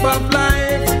the gift of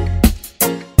life.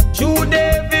 Through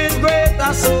David's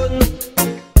greater son,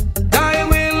 thy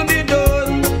will be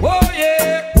done. Oh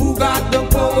yeah, who got the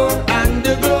power and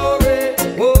the glory?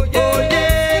 Oh yeah, oh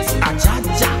yes,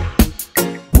 Achacha.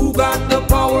 Who got the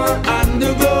power and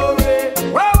the glory?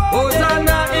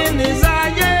 Hosanna in his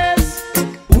highest.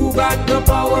 Who got the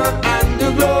power and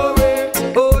the glory?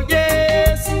 Oh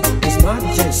yes, His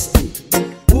Majesty.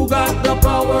 Who got the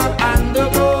power and the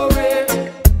glory?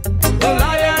 The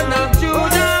Lion of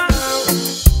Judah.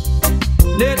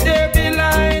 Let there be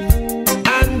light,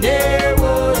 and there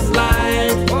was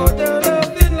light. Oh, the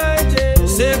loving light, yeah.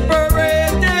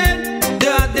 Separated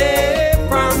the day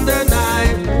from the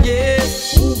night.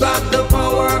 Yes, who got the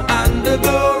power and the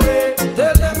glory?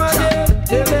 Tell them again,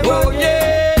 tell them oh again.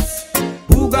 Yes,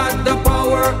 who got the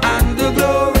power and the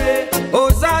glory?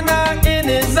 Hosanna in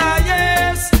his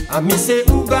highest. And me say,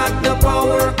 who got the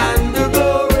power and the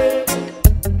glory?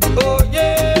 Oh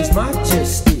yeah, His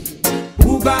Majesty.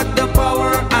 Who got the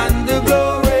power and the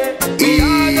glory? We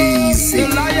all know the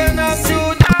Lion of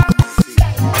Judah.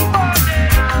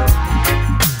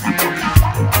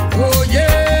 Oh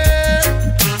yeah.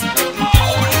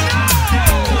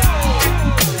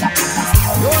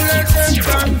 Don't let them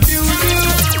confuse you.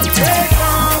 Take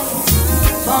off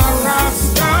for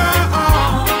Rasta.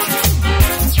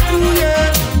 Oh yeah.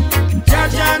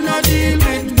 Jaja no deal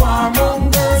with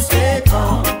warmongers. Take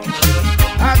off.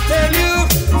 I tell you,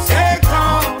 stay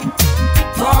calm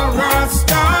for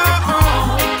Rasta.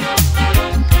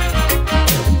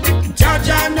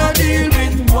 Jaja no deal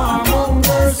with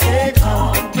warmongers. Stay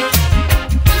calm.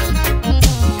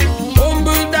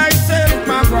 Humble thyself,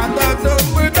 my brother.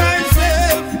 Humble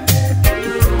thyself.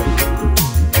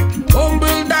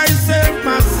 Humble thyself,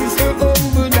 my sister.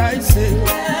 Humble thyself.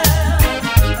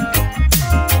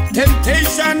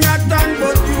 Temptation not done,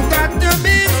 but you got to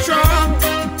be strong.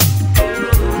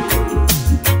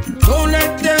 Don't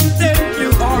let them tempt you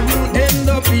or you'll end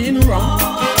up being wrong.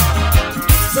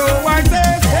 So I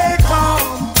say, take calm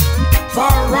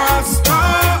for Rasta.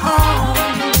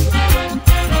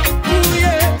 Ooh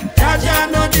yeah, Jaja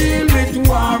no deal with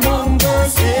warmongers.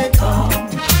 Stay calm.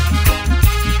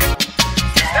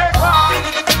 Stay calm.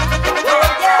 Oh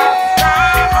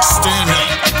yeah. Stand up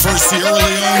for Sierra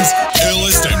Leone's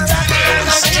illest and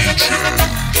baddest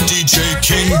DJ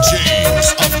King James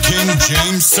of King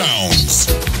James Sounds.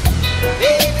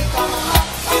 Baby,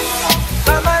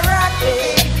 come and rock me.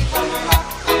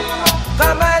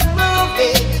 Come and move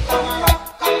me.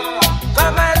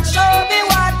 Come and show me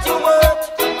what you want.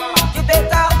 You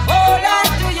better hold on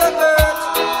to your girl.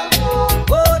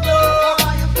 Oh no,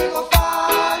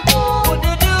 would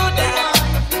you do that?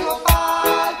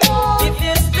 If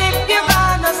you slip, you're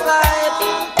gonna slide.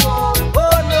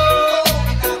 Oh no,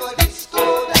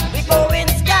 we going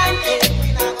skanking.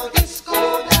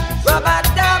 Rubber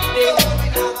dumping.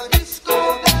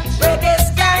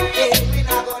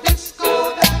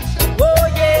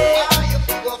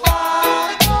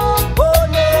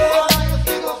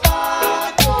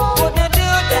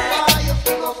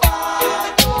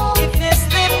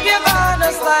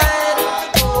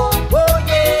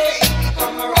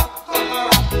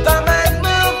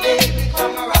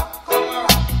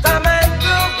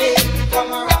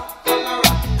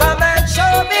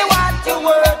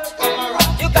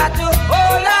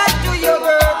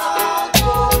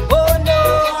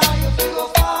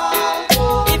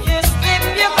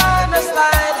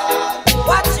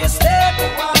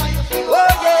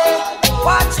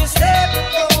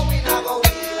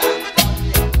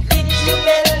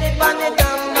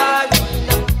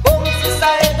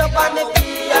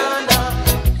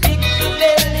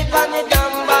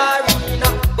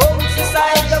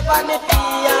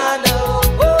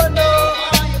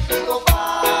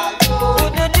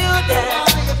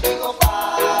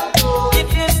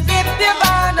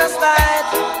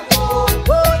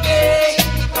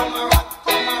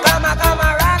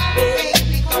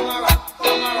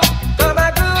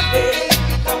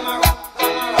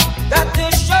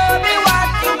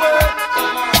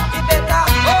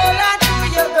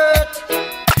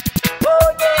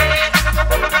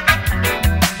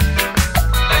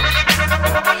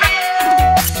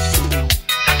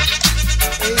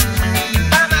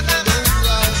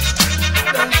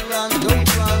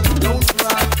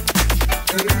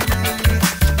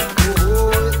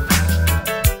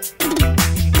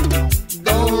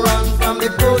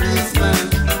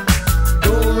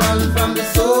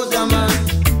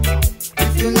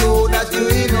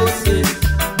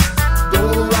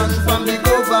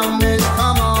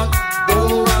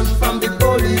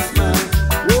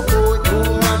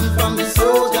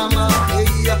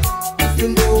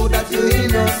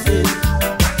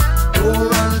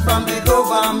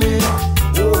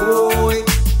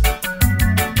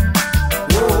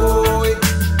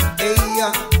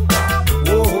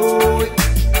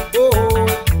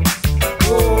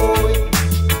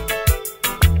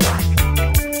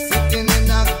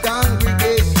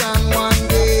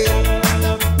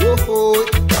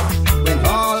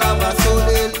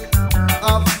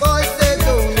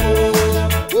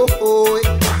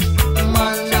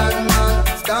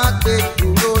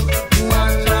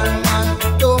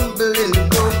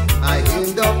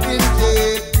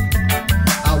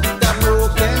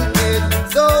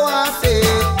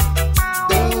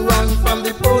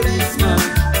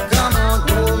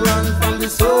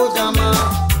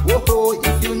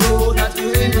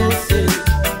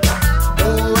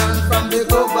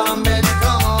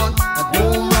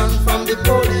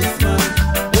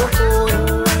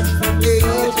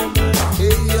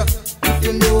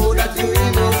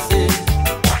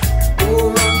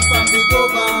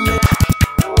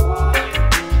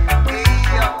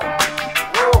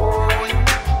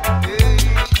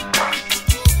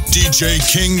 DJ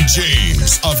King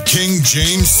James of King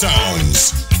James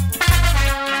Sounds.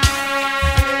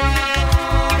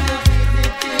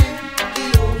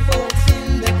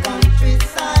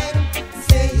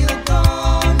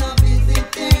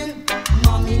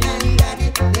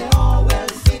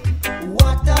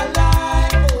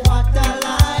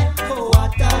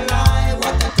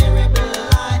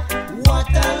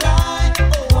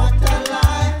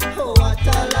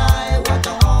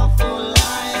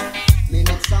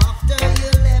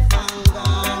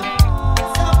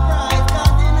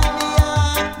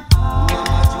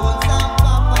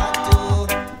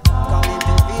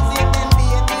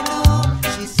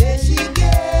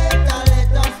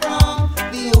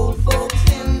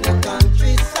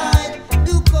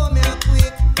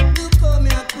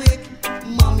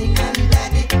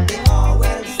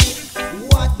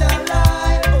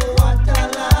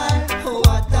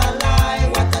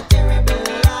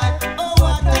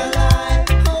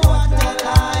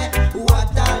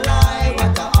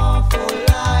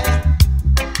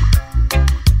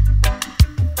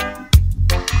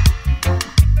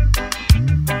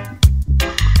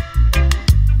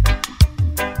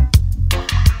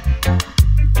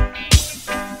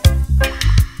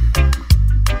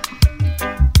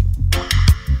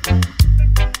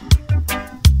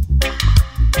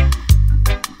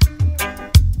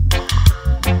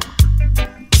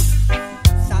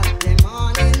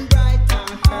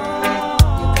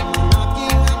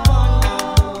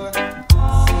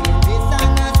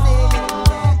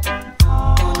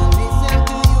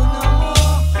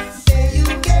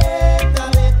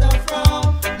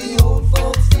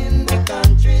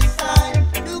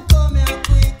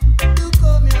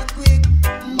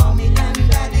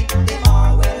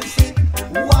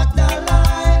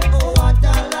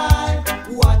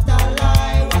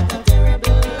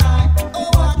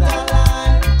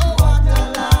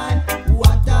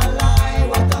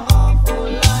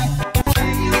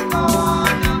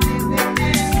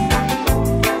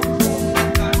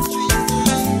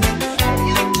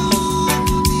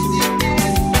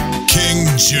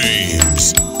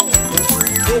 James.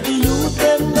 Baby, you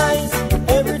them nice,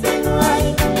 everything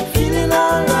right, feeling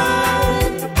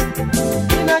alright.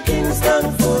 In a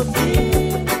Kingston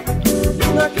 14,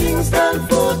 in a Kingston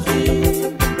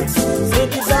 14. Say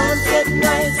the dance get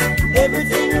nice,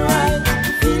 everything right,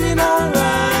 feeling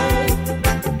alright.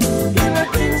 In a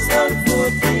Kingston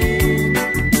 14,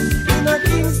 in a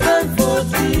Kingston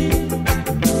 14.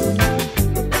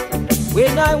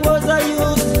 When I was a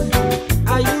youth,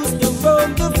 I used to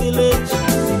roam the village,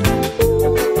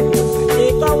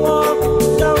 take a walk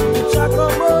down to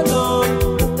Chacomona.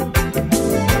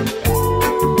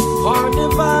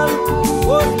 Carnival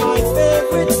was my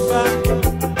favorite spot,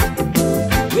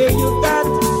 where you got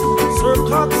Sir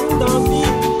Cox and Donkey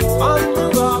on the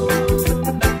rock.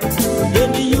 Then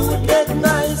the youth get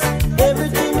nice,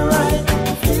 everything right,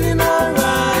 feeling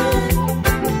alright.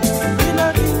 In a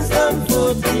Kingston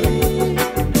 14,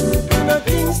 in a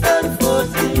Kingston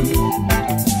 14.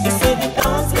 You say the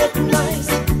dance get nice,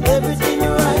 everything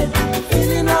right,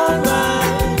 feeling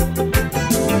alright.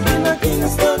 In a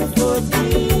Kingston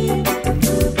 14,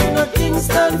 in a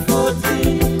Kingston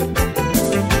 14.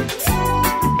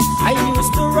 I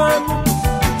used to run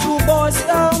through Boys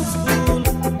Town School,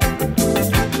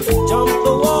 jump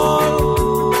the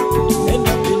wall, end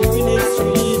up in Greenwich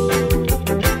Street.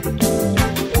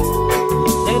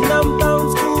 Then downtown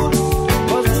school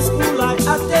was the school I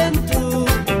attend to.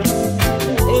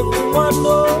 Everyone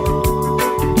know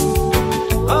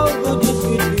how good it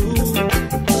could do.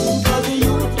 Cause the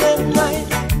youth get night,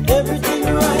 everything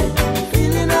right,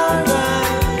 feeling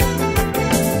alright.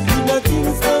 In a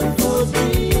Kingston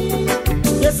 14,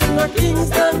 yes, in a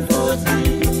Kingston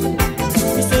 14.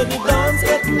 We say the dance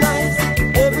get nice,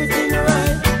 everything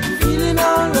right, feeling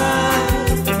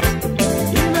alright.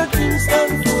 In a Kingston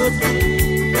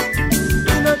 14,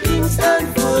 in a Kingston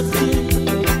 14.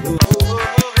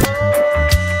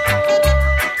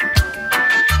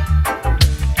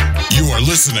 You are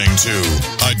listening to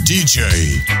a DJ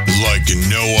like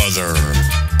no other.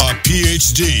 A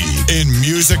PhD in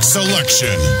music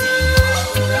selection.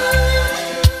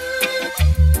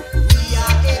 We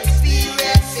are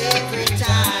experiencing every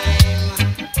time.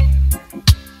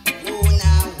 Oh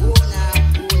now, oh now,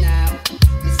 oh now.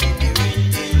 We say the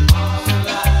rhythm of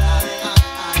life.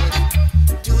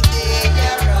 Today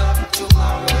they're up,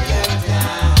 tomorrow they're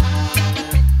down.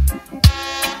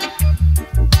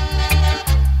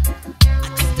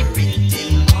 It's the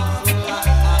rhythm of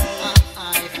life.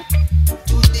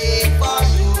 Today for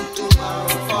you,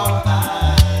 tomorrow for I.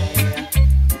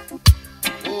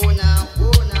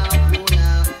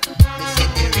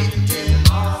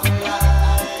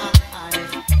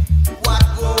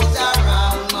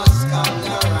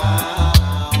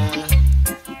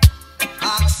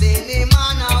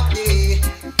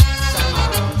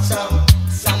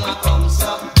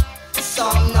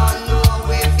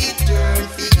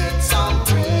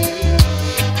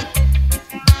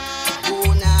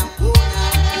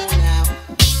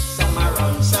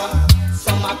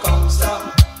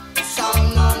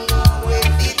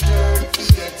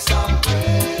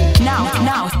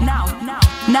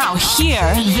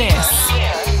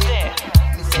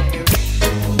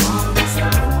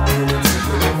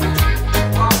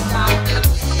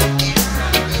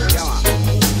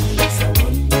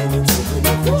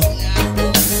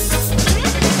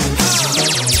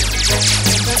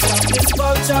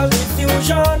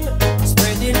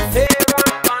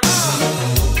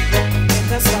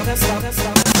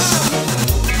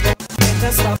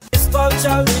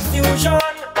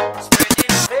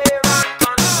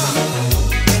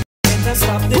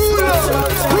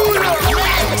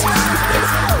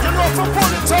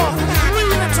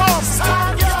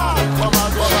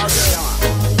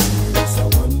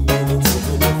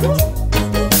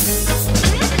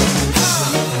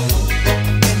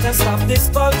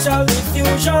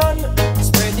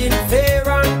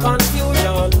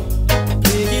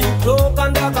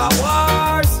 tug of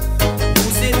wars.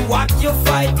 Losing what you're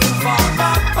fighting for.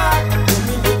 Back, back, 2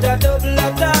 minutes a double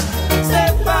attack.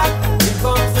 Step back, here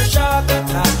comes the shark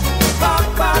attack. Back,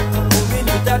 back, 2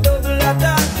 minutes a double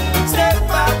attack. Step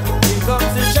back, here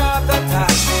comes the shark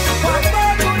attack. What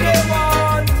more do they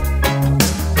want?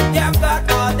 They've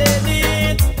got all they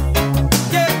need.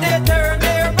 Yet they turn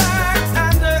their backs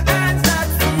and their hands that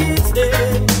feeds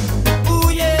them. Ooh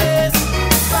yes,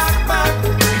 back, back, 2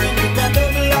 minutes a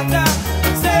double attack.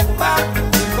 Step back,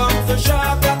 here comes the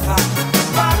shark attack.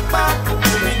 Back, back,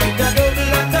 2 minutes a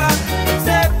double attack.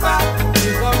 Step back,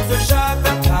 here comes the shark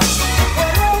attack. Whoa,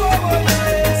 whoa, whoa, whoa,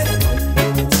 yes.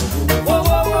 Whoa,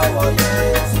 whoa, whoa, whoa,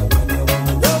 yes. Whoa,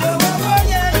 whoa, whoa, whoa,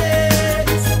 yeah,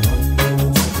 yes.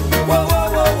 Whoa, whoa,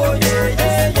 whoa, whoa, yeah,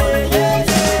 yeah, yeah, yeah,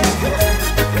 yeah.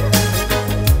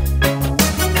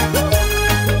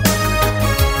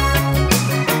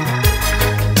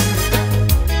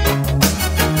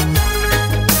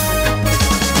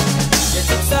 Yes,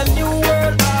 it's a new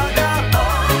world order.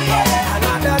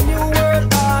 Another new world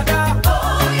order.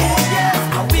 Yes,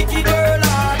 a wicked world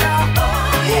order.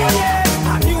 Yes,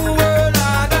 a new world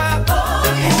order.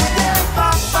 Yes,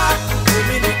 back, back, 2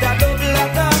 minutes a double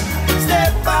attack.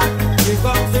 Step back, here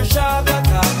comes the shark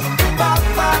attack. Back,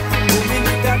 back, 2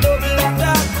 minutes a double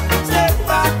attack. Step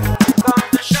back, here comes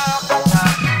the shark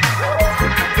attack.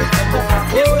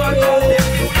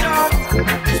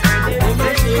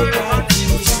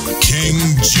 King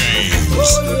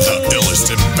James, the illest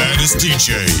and baddest DJ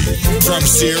from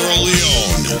Sierra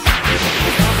Leone.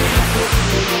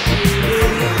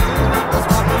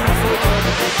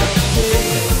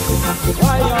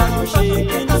 Why are you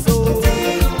shaking so?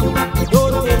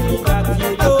 Don't tell me that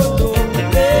you don't know.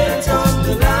 Late on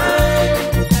the line,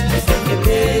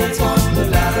 late on the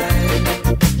line.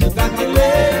 You got the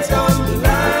late on the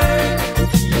line.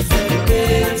 She said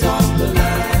late on the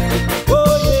line.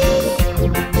 Oh yeah,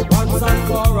 once and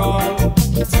for all.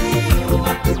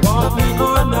 Want me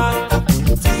or not?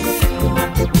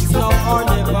 It's now or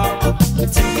never.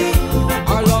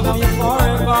 Or love me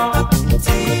forever.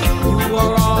 You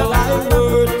are all I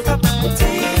heard.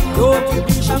 Don't you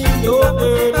be she no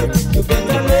bird. You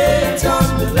better late on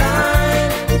the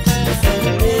line.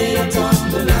 Late on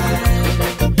the line.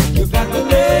 You got the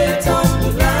late on the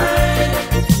line.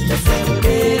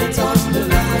 Late on the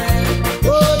line.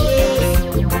 Oh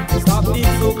yes. Stop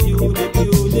being so beauty,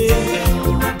 beauty.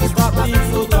 Stop being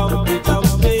so jumpy,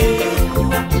 jumpy.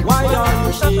 Why are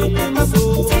you shaking so?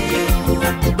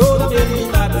 Don't tell me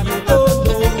that you don't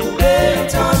know.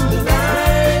 Late on the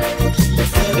line.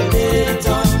 Late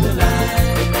on the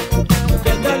line. You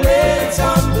better late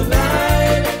on the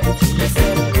line.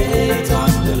 Late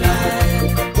on the line.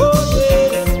 Oh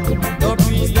yes, no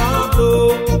breeze now blow.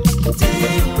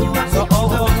 So how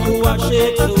come you are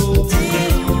shake so?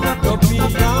 No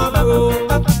breeze now blow.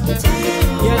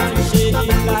 Yet you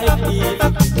shaking like me.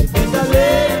 Better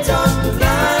late on the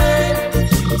line.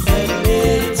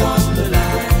 Late on the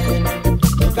line.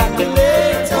 You got the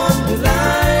late on the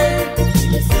line.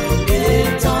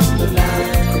 Late on the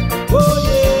line. Oh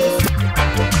yes.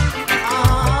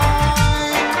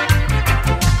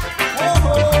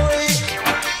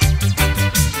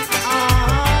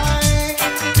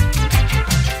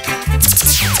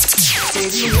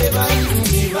 Said you never even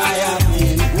give I have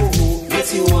been. Yes,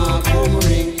 you want come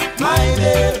ring my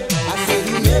bell. I said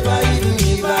you never even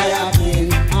give I have been.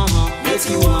 Yes,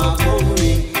 you want come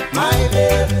ring my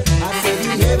bell. I said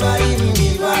you never even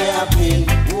give I have been.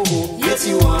 Yes,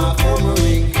 you want come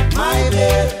ring my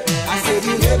bell. I said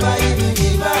you never even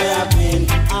give I have been.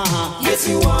 Yes,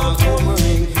 you want come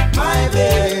ring my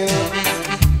bell.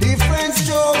 Different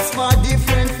strokes for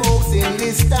different folks in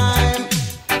this time.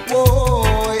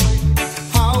 Boy,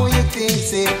 how you think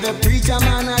say the preacher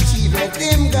man achieve let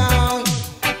him down?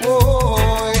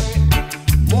 Boy,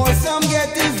 more some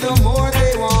get is the more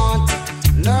they want.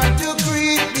 Learn to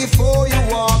greet before you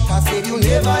walk. I said you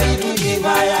never even give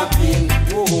I a pin.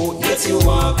 Yes you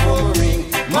want come ring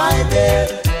my bell.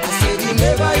 I said you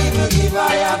never even give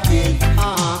I a pin.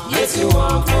 Yes you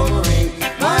want come ring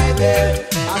my bell.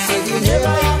 I said you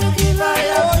never even give I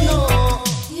a pin. Oh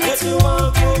no, yes you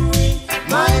want come ring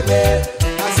my bell.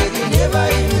 I said you never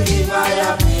even give I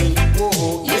a pin.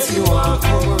 Yes you want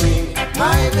come ring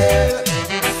my bell.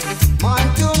 Man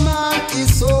to man is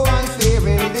so unfair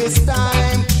in this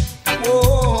time.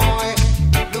 Boy,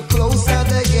 the closer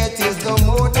they get is the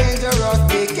more dangerous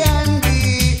they can be.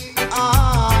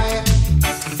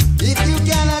 If you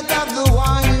cannot have the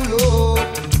one you love,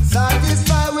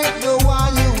 satisfy with the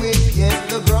one you with. Yes,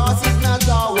 the grass is not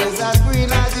always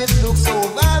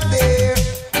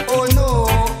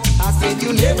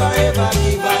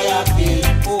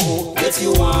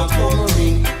want come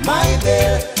ring my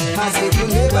bell. I said you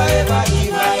never ever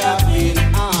give I a pin.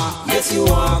 Yes, you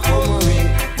want come ring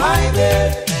my bell.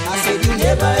 I said you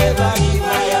never ever give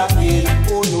I a pin.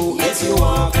 Oh no, yes, you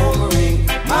want come ring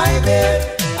my bell.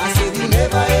 I said you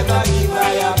never ever give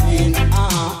I a pin.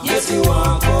 Yes, you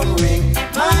want come ring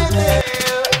my bell.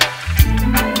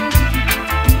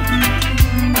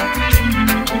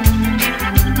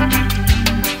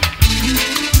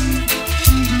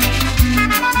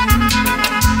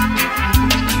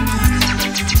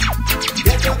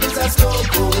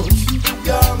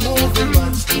 You're moving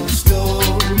much too slow.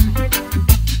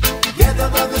 Get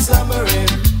up of the submarine.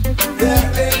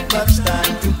 There ain't much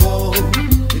time to go.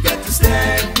 You got to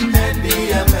stand and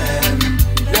be a man.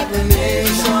 Let the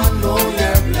nation know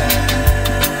your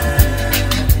plan.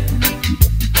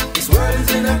 This world is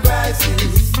in a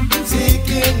crisis,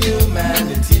 seeking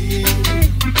humanity.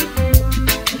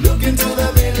 Look into the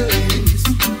Middle East.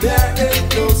 There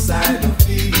ain't no sign of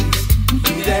peace.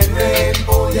 Heat and rain,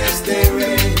 oh yes they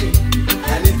rain,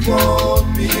 and it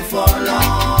won't be for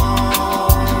long.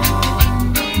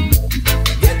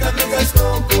 Get up in the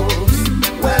snow coast,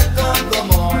 welcome the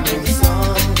morning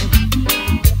sun.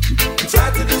 Try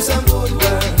to do some good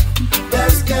work,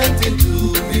 there's plenty to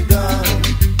be done.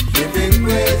 Giving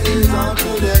praises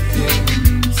unto the King,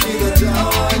 see the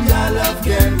joy that love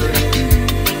can bring.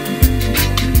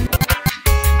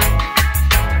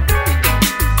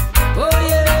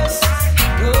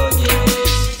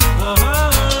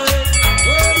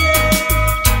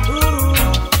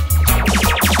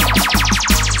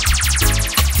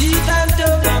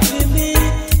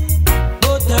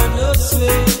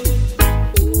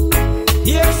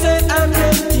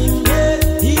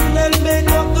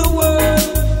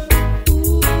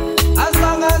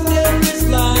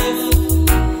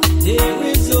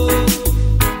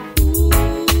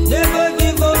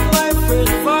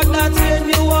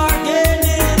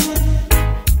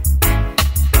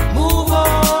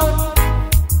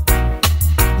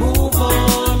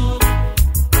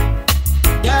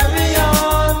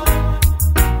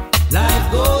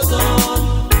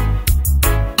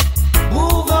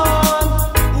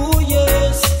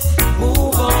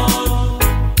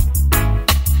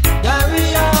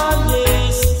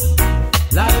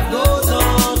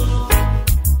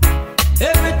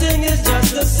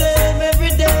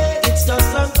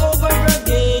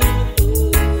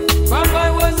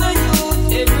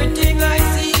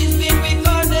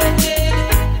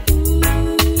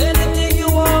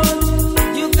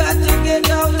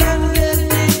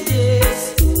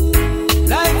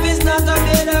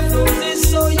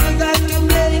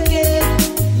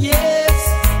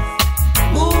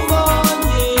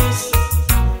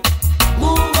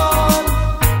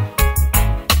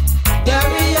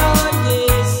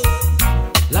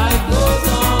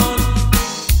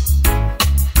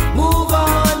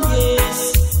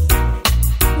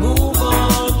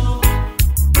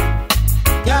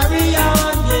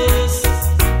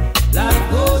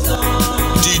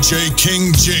 DJ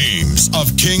King James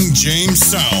of King James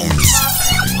Sounds.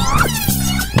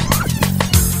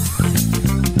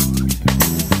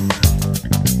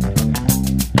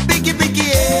 Biggie,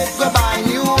 biggie, head, go buy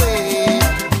new way.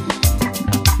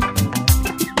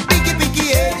 Biggie,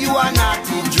 biggie, head, you are not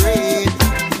in dread.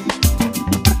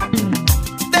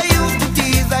 They used to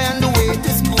tease I on the way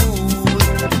to school.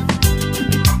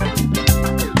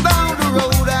 Down the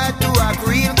road I do act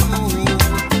real cool.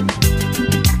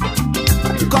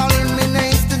 Calling me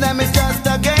names to them is just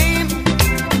a game.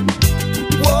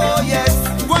 Whoa, yes,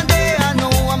 one day I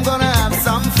know I'm gonna have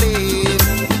some fame.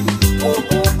 Oh,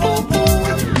 oh, oh, oh.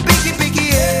 Biggie,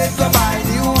 biggie, head, go buy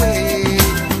new way.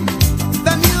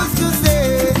 Them used to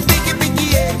say, biggie,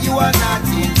 biggie, head, you are not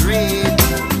in dread.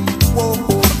 Oh,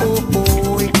 oh, oh,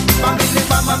 oh. Bamili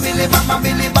bam, bamili bam,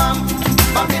 bamili bam.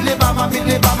 Bamili bam,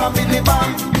 bamili bam, bamili bam.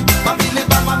 Bamili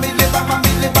bam, bamili bam,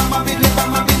 bamili bam, bamili bam,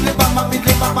 bamili bam,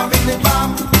 bamili bam, bamili bam.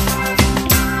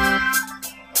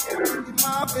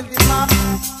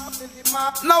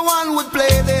 No one would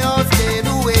play, they all stayed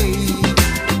away.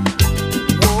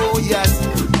 Oh yes,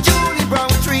 Julie Brown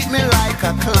treat me like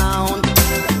a clown.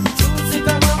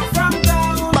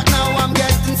 But now I'm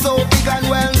getting so big and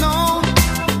well known.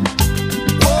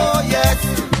 Oh yes,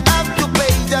 have to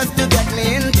pay just to get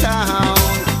me in town.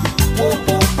 Oh,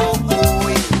 oh, oh, oh.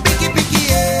 Biggie, biggie,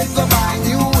 head, go buy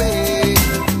new way.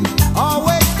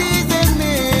 Always teasing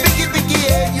me. Biggie, biggie,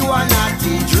 head, you are not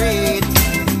in dread.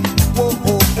 Oh,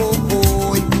 oh, oh,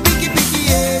 oh. Biggie, biggie,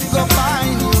 head, go buy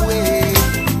new way.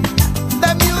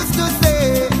 Them used to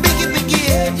say, biggie, biggie,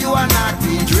 head, you are not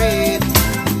in dread.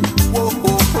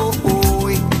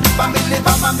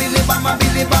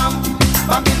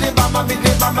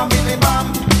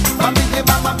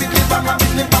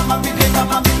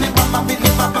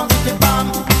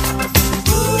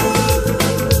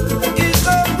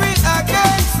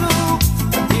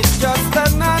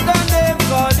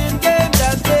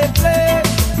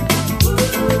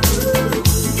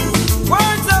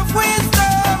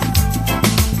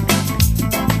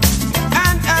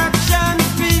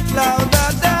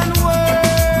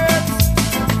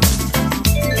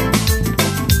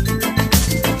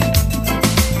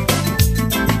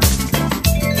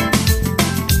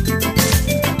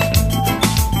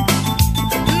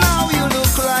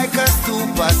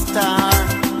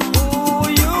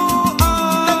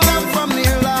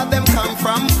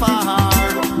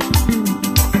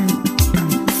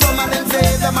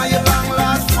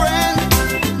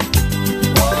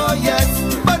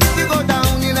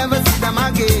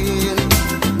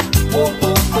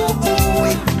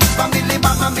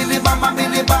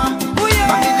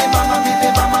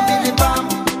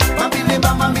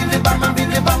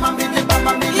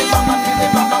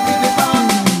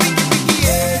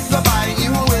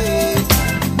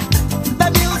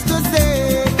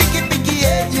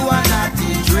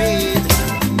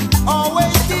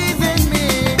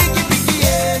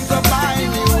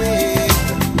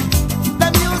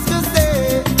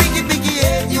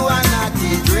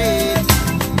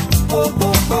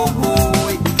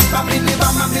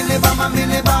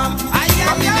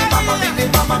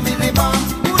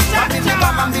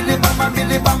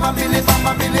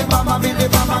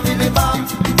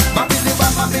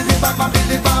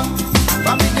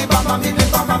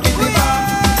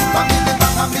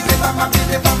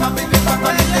 Bam,